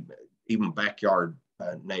would say even backyard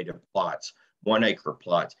native plots, 1 acre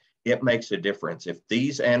plots, it makes a difference. If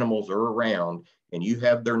these animals are around and you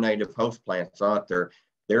have their native host plants out there,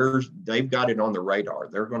 they've got it on the radar.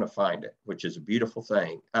 They're going to find it, which is a beautiful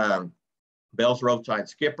thing. Bell's roadside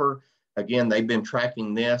skipper. Again, they've been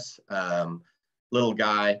tracking this little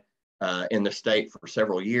guy in the state for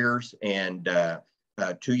several years. And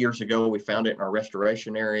 2 years ago, we found it in our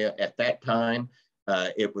restoration area. At that time,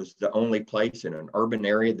 it was the only place in an urban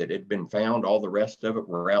area that had been found. All the rest of it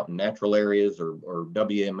were out in natural areas or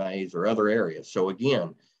WMAs or other areas. So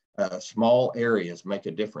again, small areas make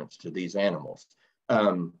a difference to these animals.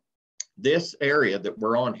 This area that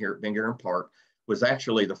we're on here at Ben Geren Park was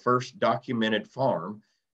actually the first documented farm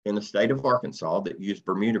in the state of Arkansas that used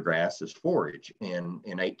Bermuda grass as forage in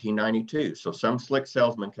 1892. So some slick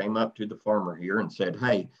salesman came up to the farmer here and said,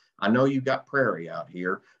 hey, I know you got prairie out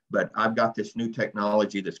here, but I've got this new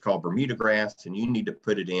technology that's called Bermuda grass and you need to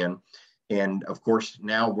put it in. And of course,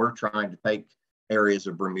 now we're trying to take areas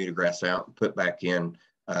of Bermuda grass out and put back in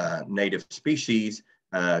native species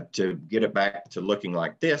to get it back to looking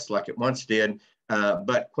like this, like it once did.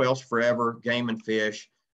 But Quails Forever, Game and Fish,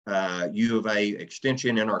 U of A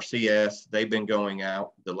Extension, NRCS, they've been going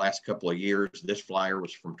out the last couple of years. This flyer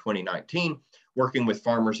was from 2019, working with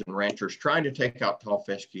farmers and ranchers, trying to take out tall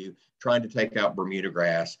fescue, trying to take out Bermuda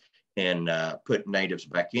grass and put natives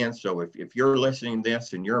back in. So if you're listening to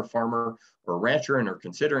this and you're a farmer or a rancher and are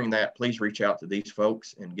considering that, please reach out to these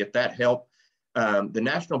folks and get that help. The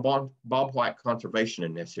National Bobwhite Conservation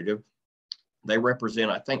Initiative, they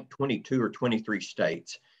represent, I think, 22 or 23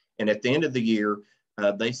 states. And at the end of the year,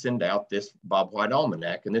 they send out this Bobwhite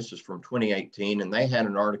Almanac, and this is from 2018. And they had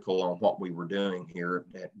an article on what we were doing here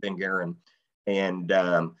at Ben Geren. And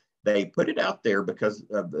they put it out there because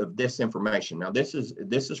of this information. Now, this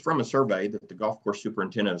is from a survey that the Golf Course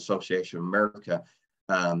Superintendent Association of America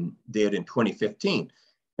did in 2015.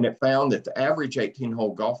 And it found that the average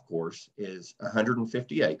 18-hole golf course is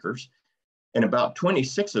 150 acres, and about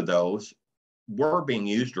 26 of those were being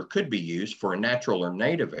used or could be used for natural or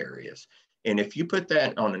native areas. And if you put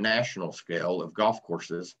that on a national scale of golf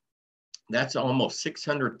courses, that's almost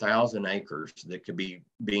 600,000 acres that could be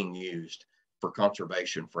being used for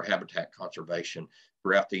conservation, for habitat conservation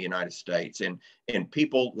throughout the United States. And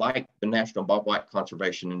people like the National Bobwhite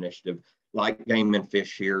Conservation Initiative, like Game and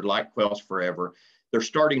Fish here, like Quails Forever, they're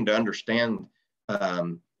starting to understand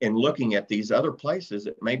and looking at these other places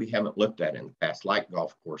that maybe haven't looked at in the past, like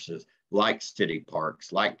golf courses, like city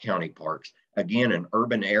parks, like county parks, again, in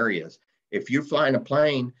urban areas. If you're flying a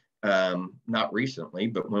plane, not recently,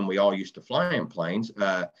 but when we all used to fly in planes,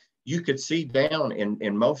 you could see down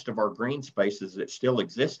in most of our green spaces that still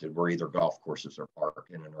existed were either golf courses or park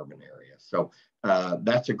in an urban area. So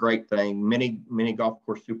that's a great thing. Many golf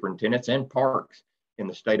course superintendents and parks in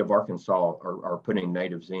the state of Arkansas are putting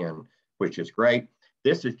natives in, which is great.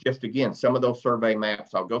 This is just, again, some of those survey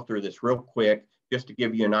maps. I'll go through this real quick just to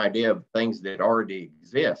give you an idea of things that already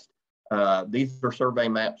exist. These are survey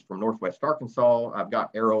maps from Northwest Arkansas. I've got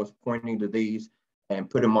arrows pointing to these and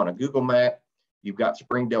put them on a Google map. You've got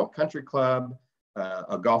Springdale Country Club,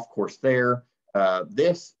 a golf course there.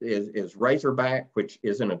 This is Razorback, which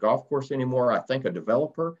isn't a golf course anymore. I think a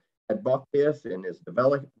developer had bought this and is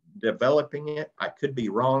developing it. I could be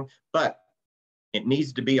wrong, but it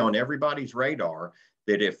needs to be on everybody's radar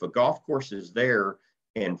that if a golf course is there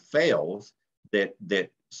and fails, that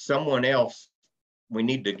someone else, we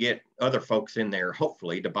need to get other folks in there,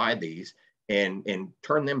 hopefully, to buy these and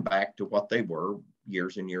turn them back to what they were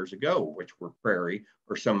years and years ago, which were prairie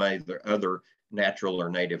or some other natural or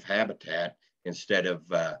native habitat, instead of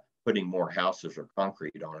putting more houses or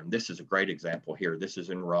concrete on them. This is a great example here. This is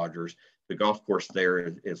in Rogers. The golf course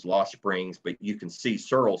there is Lost Springs, but you can see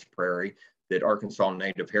Searles Prairie that Arkansas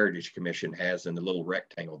Native Heritage Commission has in the little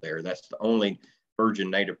rectangle there. That's the only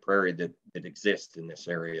virgin native prairie that exists in this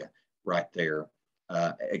area right there,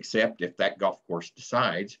 except if that golf course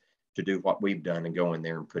decides to do what we've done and go in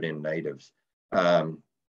there and put in natives.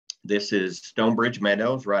 This is Stonebridge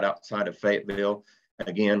Meadows right outside of Fayetteville.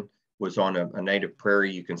 Again, was on a native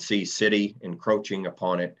prairie. You can see city encroaching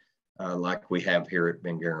upon it like we have here at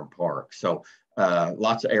Ben Geren Park. So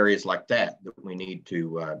lots of areas like that we need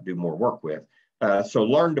to do more work with. So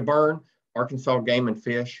Learn to Burn, Arkansas Game and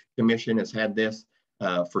Fish Commission has had this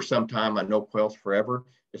for some time. I know Quails Forever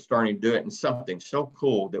is starting to do it, and something so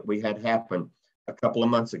cool that we had happen a couple of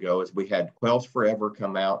months ago is we had Quails Forever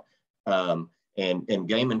come out and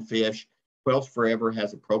Game and Fish. Quails Forever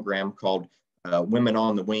has a program called Women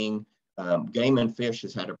on the Wing. Game and Fish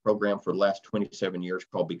has had a program for the last 27 years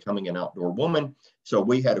called Becoming an Outdoor Woman. So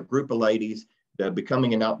we had a group of ladies, the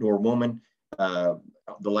Becoming an Outdoor Woman. The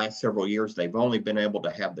last several years, they've only been able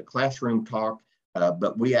to have the classroom talk,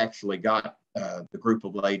 but we actually got the group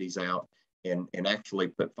of ladies out and actually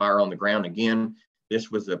put fire on the ground again.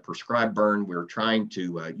 This was a prescribed burn. We were trying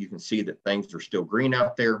to, you can see that things are still green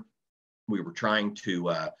out there. We were trying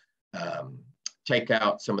to take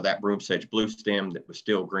out some of that broom sedge blue stem that was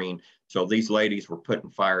still green. So these ladies were putting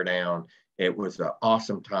fire down. It was an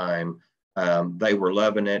awesome time. They were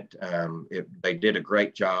loving it. They did a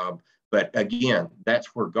great job. But again,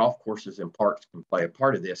 that's where golf courses and parks can play a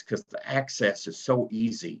part of this, because the access is so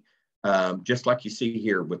easy. Just like you see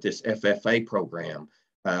here with this FFA program,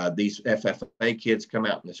 These FFA kids come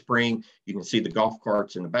out in the spring. You can see the golf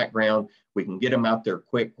carts in the background. We can get them out there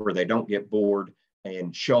quick where they don't get bored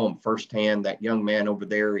and show them firsthand. That young man over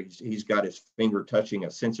there, he's got his finger touching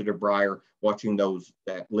a sensitive briar, watching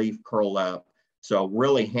that leaf curl up. So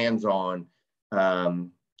really hands-on.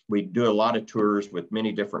 We do a lot of tours with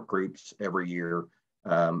many different groups every year.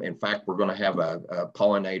 In fact, we're going to have a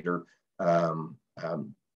pollinator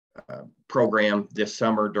program this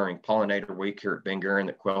summer during Pollinator Week here at Ben Geren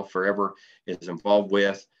that Quail Forever is involved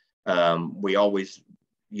with. We always,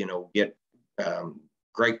 get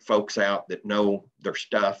great folks out that know their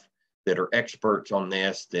stuff, that are experts on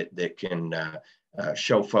this, that can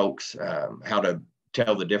show folks how to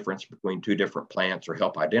tell the difference between two different plants or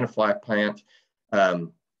help identify plants.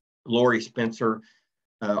 Lori Spencer,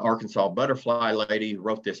 Arkansas butterfly lady,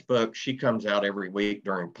 wrote this book. She comes out every week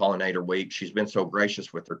during Pollinator Week. She's been so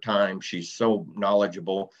gracious with her time. She's so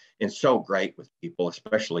knowledgeable and so great with people,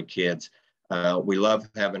 especially kids. We love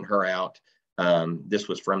having her out. This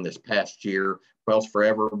was from this past year. Quails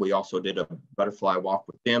Forever, we also did a butterfly walk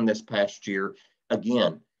with them this past year.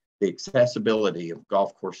 Again, the accessibility of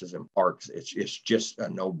golf courses and parks, it's just a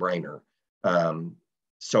no-brainer.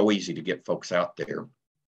 So easy to get folks out there.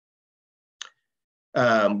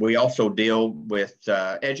 We also deal with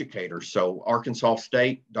educators. So Arkansas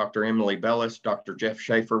State, Dr. Emily Bellis, Dr. Jeff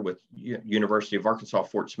Schaefer with University of Arkansas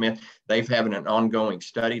Fort Smith, they've having an ongoing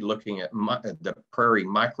study looking at the prairie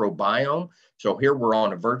microbiome. So here we're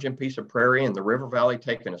on a virgin piece of prairie in the River Valley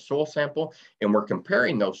taking a soil sample, and we're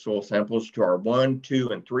comparing those soil samples to our 1, 2,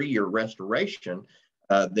 and 3 year restoration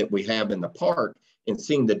that we have in the park and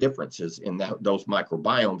seeing the differences in those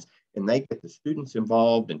microbiomes. And they get the students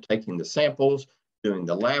involved in taking the samples, doing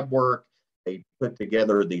the lab work. They put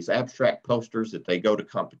together these abstract posters that they go to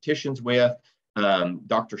competitions with.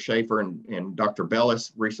 Dr. Schaefer and Dr.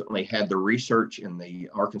 Bellis recently had the research in the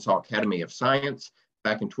Arkansas Academy of Science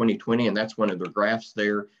back in 2020, and that's one of their graphs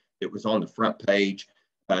there. It was on the front page.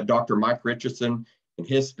 Dr. Mike Richardson and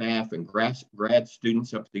his staff and grad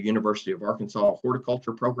students up at the University of Arkansas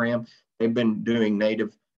Horticulture Program, they've been doing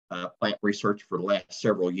native plant research for the last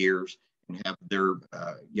several years, and have their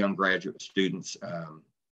young graduate students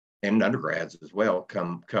and undergrads as well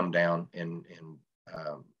come down and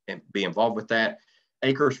be involved with that.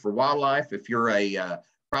 Acres for Wildlife, if you're a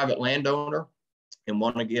private landowner and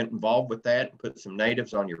want to get involved with that and put some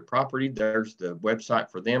natives on your property, there's the website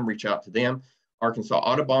for them. Reach out to them. Arkansas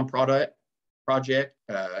Audubon Project,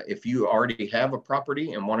 if you already have a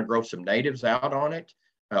property and want to grow some natives out on it,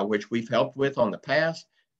 which we've helped with on the past,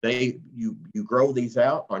 you grow these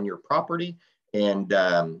out on your property, and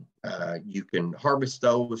you can harvest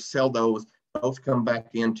those, sell those. Those come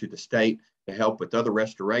back into the state to help with other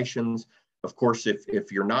restorations. Of course,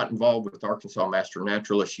 if you're not involved with Arkansas Master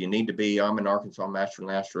Naturalists, you need to be. I'm an Arkansas Master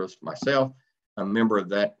Naturalist myself, a member of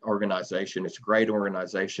that organization. It's a great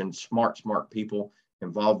organization, smart people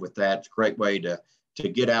involved with that. It's a great way to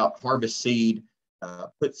get out, harvest seed,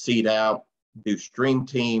 put seed out, do stream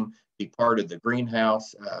team, be part of the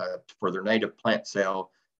greenhouse for their native plant sale.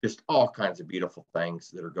 Just all kinds of beautiful things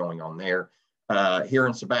that are going on there. Here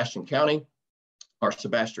in Sebastian County, our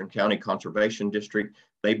Sebastian County Conservation District,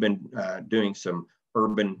 they've been doing some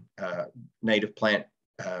urban native plant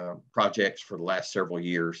projects for the last several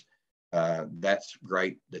years. That's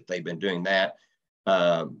great that they've been doing that.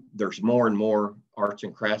 There's more and more arts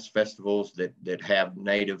and crafts festivals that have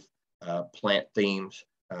native plant themes,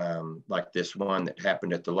 like this one that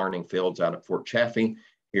happened at the Learning Fields out at Fort Chaffee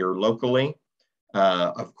here locally.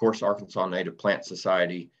 Of course, Arkansas Native Plant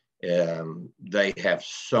Society, they have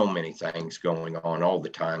so many things going on all the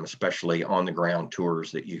time, especially on the ground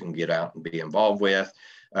tours that you can get out and be involved with.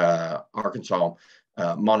 Arkansas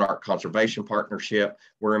Monarch Conservation Partnership,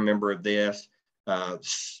 we're a member of this.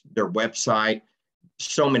 Their website,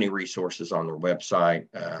 so many resources on their website,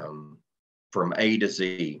 from A to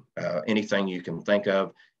Z, anything you can think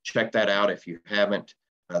of. Check that out if you haven't.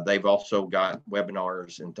 They've also got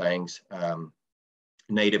webinars and things.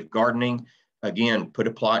 Native gardening, again, put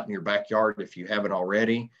a plot in your backyard if you haven't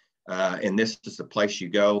already. And this is the place you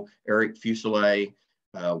go. Eric Fuselier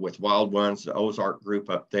with Wild Ones, the Ozark group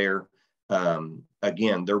up there.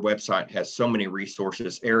 Again, their website has so many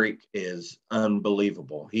resources. Eric is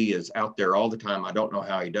unbelievable. He is out there all the time. I don't know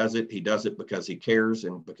how he does it. He does it because he cares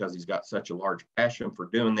and because he's got such a large passion for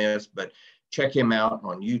doing this. But check him out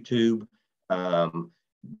on YouTube.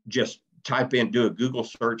 Just type in, do a Google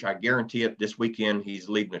search. I guarantee it, this weekend he's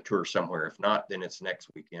leading a tour somewhere. If not, then it's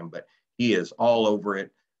next weekend. But he is all over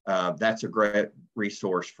it. That's a great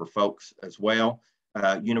resource for folks as well.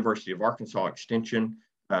 University of Arkansas Extension,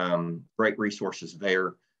 great resources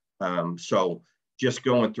there. So just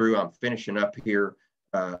going through, I'm finishing up here.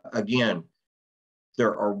 Again,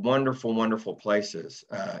 there are wonderful, wonderful places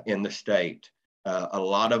in the state. A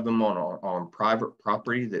lot of them on private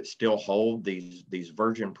property that still hold these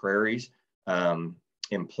virgin prairies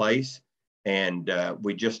in place. And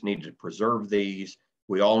we just need to preserve these.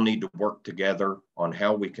 We all need to work together on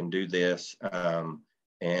how we can do this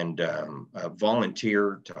and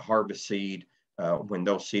volunteer to harvest seed when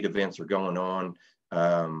those seed events are going on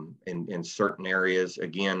in certain areas.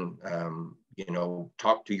 Again, you know,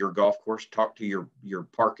 talk to your golf course, talk to your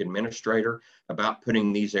park administrator about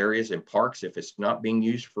putting these areas in parks if it's not being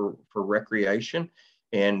used for recreation,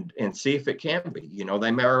 and see if it can be. You know,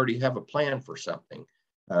 they may already have a plan for something.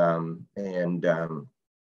 And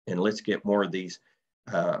let's get more of these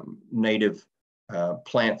native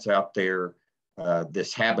plants out there,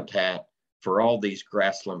 this habitat for all these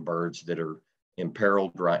grassland birds that are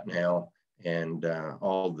imperiled right now, and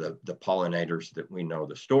all the pollinators that we know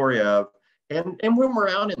the story of. And when we're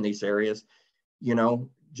out in these areas, you know,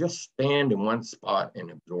 just stand in one spot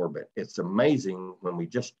and absorb it. It's amazing when we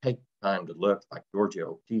just take time to look, like Georgia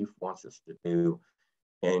O'Keeffe wants us to do,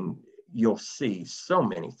 and you'll see so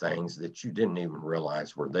many things that you didn't even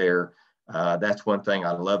realize were there. That's one thing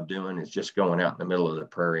I love doing, is just going out in the middle of the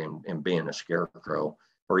prairie and being a scarecrow,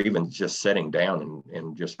 or even just sitting down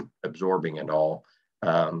and just absorbing it all.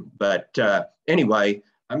 Anyway,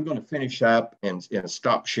 I'm going to finish up and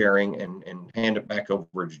stop sharing and hand it back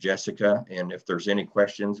over to Jessica. And if there's any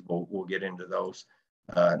questions, we'll get into those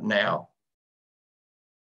now.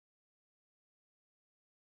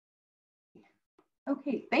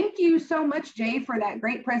 Okay, thank you so much, Jay, for that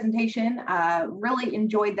great presentation. Really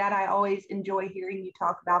enjoyed that. I always enjoy hearing you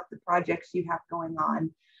talk about the projects you have going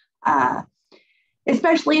on,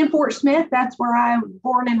 especially in Fort Smith. That's where I'm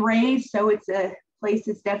born and raised, so it's a place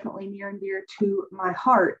that's definitely near and dear to my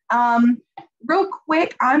heart. Real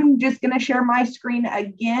quick, I'm just going to share my screen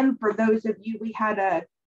again for those of you. We had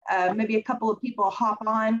maybe a couple of people hop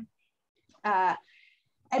on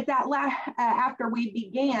at that after we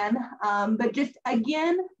began, but just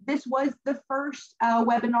again, this was the first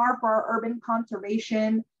webinar for our urban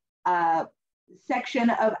conservation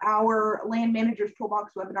section of our Land Managers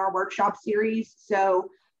Toolbox webinar workshop series. So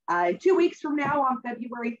 2 weeks from now, on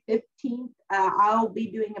February 15th, I'll be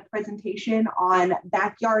doing a presentation on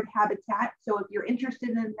backyard habitat. So if you're interested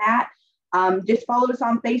in that, just follow us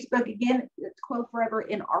on Facebook. Again, it's Quail Forever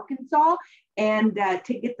in Arkansas, and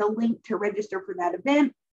to get the link to register for that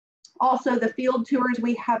event. Also, the field tours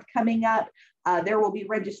we have coming up, there will be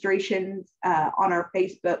registrations on our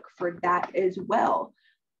Facebook for that as well.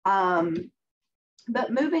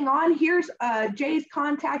 But moving on, here's Jay's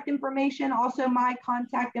contact information, also my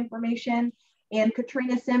contact information, and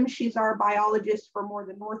Katrina Sims, she's our biologist for more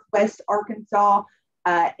the Northwest Arkansas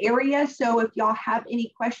area. So if y'all have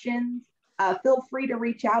any questions, feel free to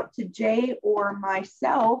reach out to Jay or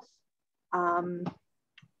myself at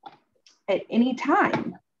any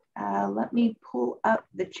time. Let me pull up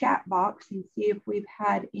the chat box and see if we've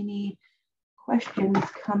had any questions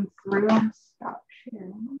come through. Stop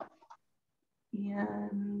sharing.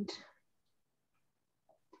 And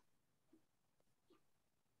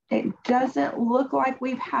it doesn't look like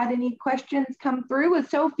we've had any questions come through. With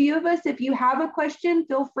so few of us, if you have a question,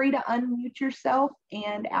 feel free to unmute yourself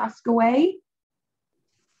and ask away.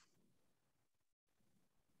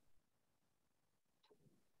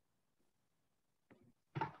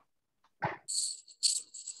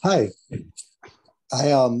 Hi.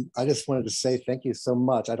 I just wanted to say thank you so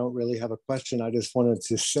much. I don't really have a question. I just wanted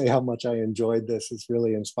to say how much I enjoyed this. It's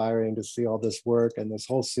really inspiring to see all this work, and this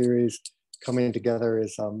whole series coming together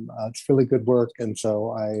is it's really good work. And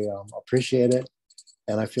so I appreciate it.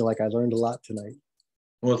 And I feel like I learned a lot tonight.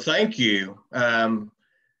 Well, thank you. I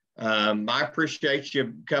appreciate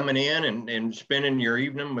you coming in and spending your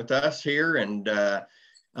evening with us here. And,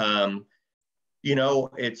 you know,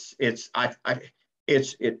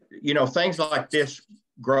 you know, things like this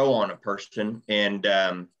grow on a person, and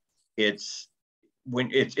it's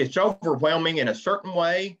overwhelming in a certain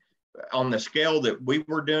way on the scale that we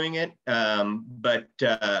were doing it, but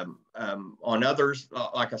on others,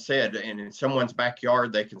 like I said, and in someone's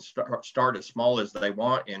backyard, they can start as small as they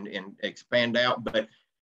want and expand out. But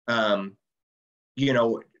you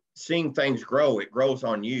know, seeing things grow, it grows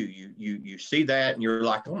on you. You see that and you're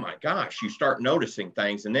like, oh my gosh, you start noticing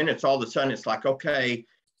things. And then it's all of a sudden, it's like, okay,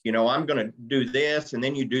 you know, I'm going to do this. And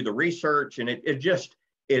then you do the research, and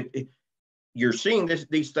you're seeing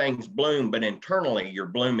these things bloom, but internally you're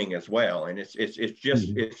blooming as well. And it's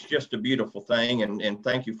just a beautiful thing. And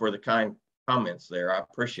thank you for the kind comments there. I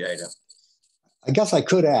appreciate it. I guess I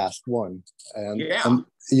could ask one. And, Yeah. and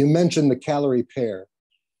you mentioned the calorie pair.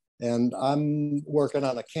 And I'm working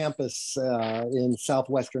on a campus in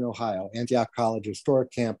southwestern Ohio, Antioch College,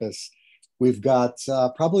 historic campus. We've got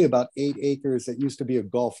probably about 8 acres that used to be a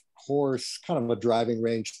golf course, kind of a driving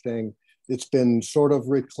range thing. It's been sort of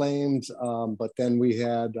reclaimed, but then we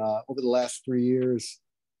had, over the last 3 years,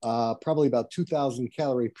 probably about 2,000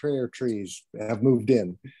 calorie prayer trees have moved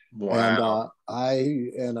in. Wow. And I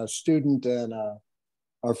and a student and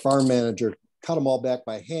our farm manager cut them all back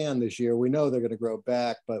by hand this year. We know they're going to grow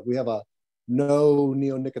back, but we have a no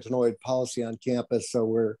neonicotinoid policy on campus, so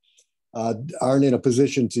we're aren't in a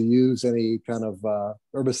position to use any kind of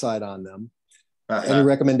herbicide on them. Any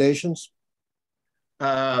recommendations?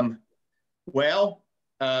 Well,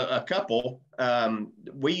 a couple.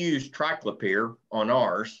 We use triclopyr on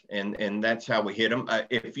ours, and that's how we hit them.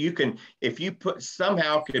 If you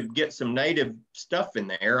somehow could get some native stuff in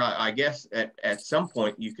there, I guess at some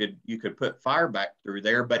point you could put fire back through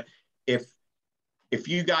there. But if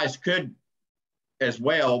you guys could as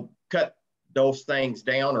well cut those things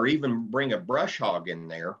down, or even bring a brush hog in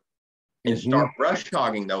there and start brush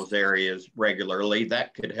hogging those areas regularly,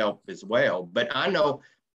 that could help as well. But I know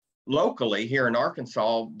locally here in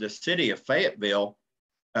Arkansas, the city of Fayetteville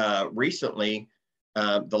recently,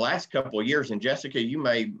 the last couple of years, and Jessica, you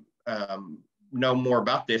may know more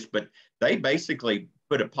about this, but they basically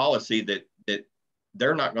put a policy that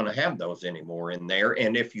they're not going to have those anymore in there.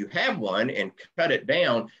 And if you have one and cut it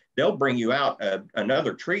down, they'll bring you out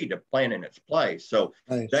another tree to plant in its place. So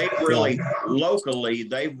they've really, locally,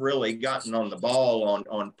 they've really gotten on the ball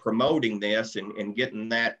on promoting this and getting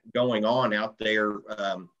that going on out there,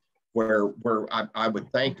 where I would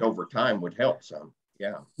think over time would help some.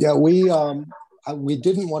 Yeah, we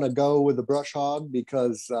didn't want to go with the brush hog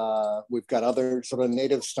because we've got other sort of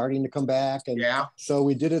natives starting to come back, and so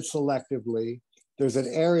we did it selectively. There's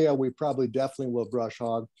an area we probably definitely will brush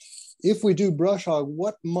hog. If we do brush hog,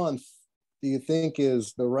 what month do you think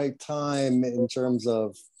is the right time in terms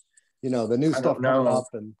of, the new stuff coming up?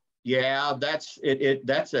 And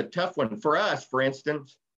that's a tough one for us. For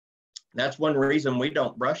instance, that's one reason we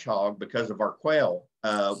don't brush hog, because of our quail.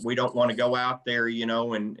 We don't want to go out there,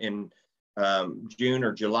 in June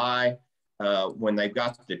or July when they've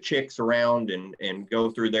got the chicks around and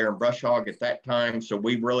go through there and brush hog at that time. So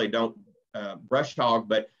we really don't brush hog.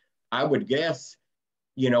 But I would guess,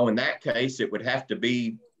 in that case, it would have to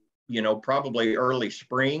be, probably early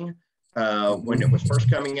spring when it was first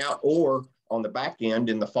coming out, or on the back end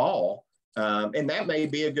in the fall. And that may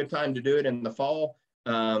be a good time to do it in the fall.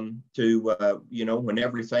 When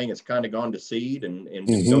everything has kind of gone to seed, and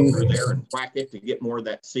just go through there and whack it to get more of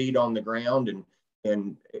that seed on the ground.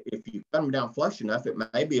 And if you cut them down flush enough, it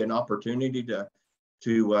may be an opportunity to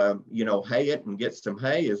hay it and get some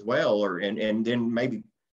hay as well, and then maybe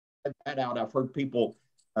cut that out. I've heard people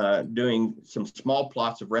doing some small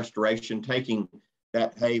plots of restoration, taking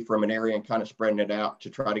that hay from an area and kind of spreading it out to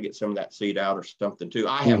try to get some of that seed out or something too.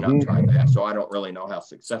 I have not tried that, so I don't really know how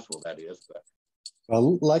successful that is. But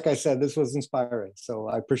well, like I said, this was inspiring, so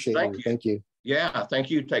I appreciate it. Thank you. Yeah, thank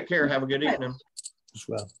you. Take care. Have a good evening. As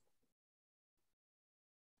well.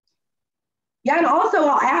 Yeah, and also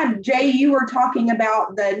I'll add, Jay, you were talking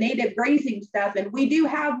about the native grazing stuff, and we do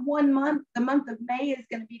have 1 month. The month of May is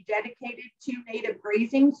going to be dedicated to native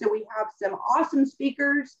grazing. So we have some awesome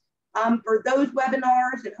speakers for those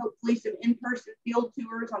webinars, and hopefully some in-person field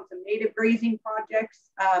tours on some native grazing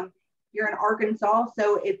projects here in Arkansas.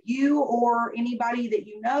 So if you or anybody that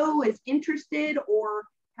you know is interested or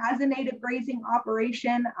has a native grazing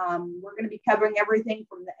operation, we're going to be covering everything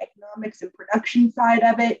from the economics and production side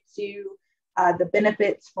of it to the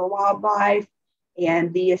benefits for wildlife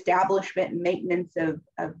and the establishment and maintenance of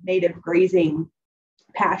native grazing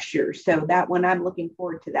pastures. So that one, I'm looking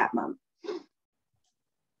forward to that month.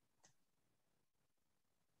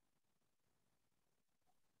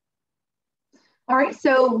 All right,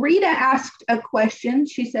 so Rita asked a question.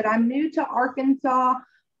 She said, I'm new to Arkansas.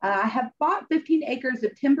 I have bought 15 acres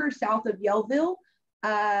of timber south of Yellville.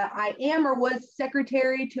 I am or was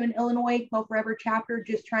secretary to an Illinois Quail Forever chapter,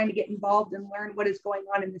 just trying to get involved and learn what is going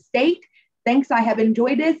on in the state. Thanks, I have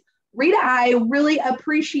enjoyed this. Rita, I really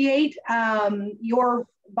appreciate your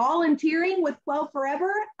volunteering with Quail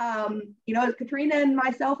Forever. Katrina and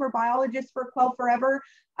myself are biologists for Quail Forever.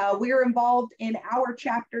 We are involved in our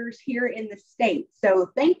chapters here in the state. So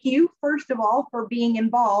thank you, first of all, for being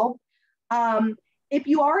involved. If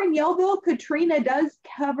you are in Yellville, Katrina does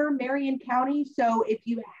cover Marion County. So if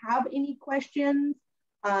you have any questions,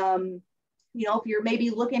 if you're maybe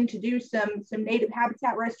looking to do some native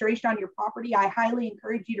habitat restoration on your property, I highly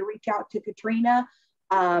encourage you to reach out to Katrina.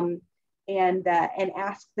 and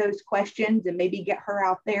ask those questions and maybe get her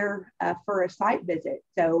out there for a site visit.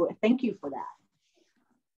 So thank you for that.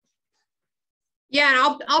 Yeah,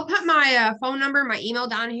 and I'll put my phone number, my email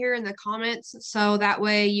down here in the comments, so that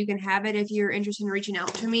way you can have it if you're interested in reaching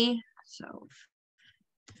out to me. So,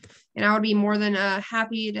 and I would be more than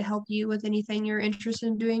happy to help you with anything you're interested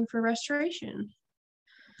in doing for restoration.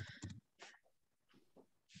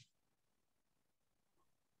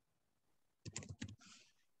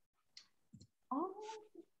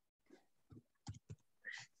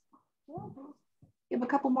 Give a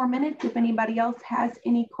couple more minutes if anybody else has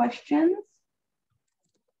any questions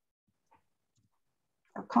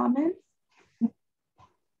or comments. All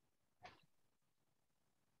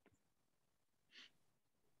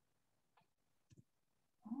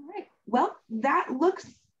right, well, that looks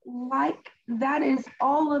like that is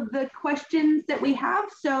all of the questions that we have.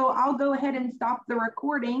 So I'll go ahead and stop the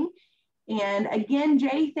recording. And again,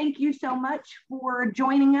 Jay, thank you so much for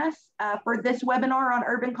joining us for this webinar on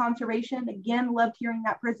urban conservation. Again, loved hearing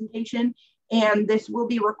that presentation. And this will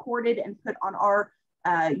be recorded and put on our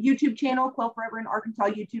YouTube channel, Quail Forever in Arkansas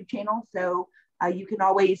YouTube channel. So you can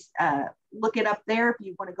always look it up there if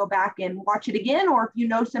you want to go back and watch it again, or if you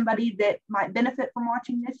know somebody that might benefit from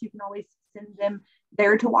watching this, you can always send them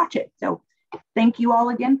there to watch it. So thank you all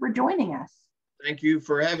again for joining us. Thank you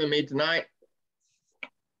for having me tonight.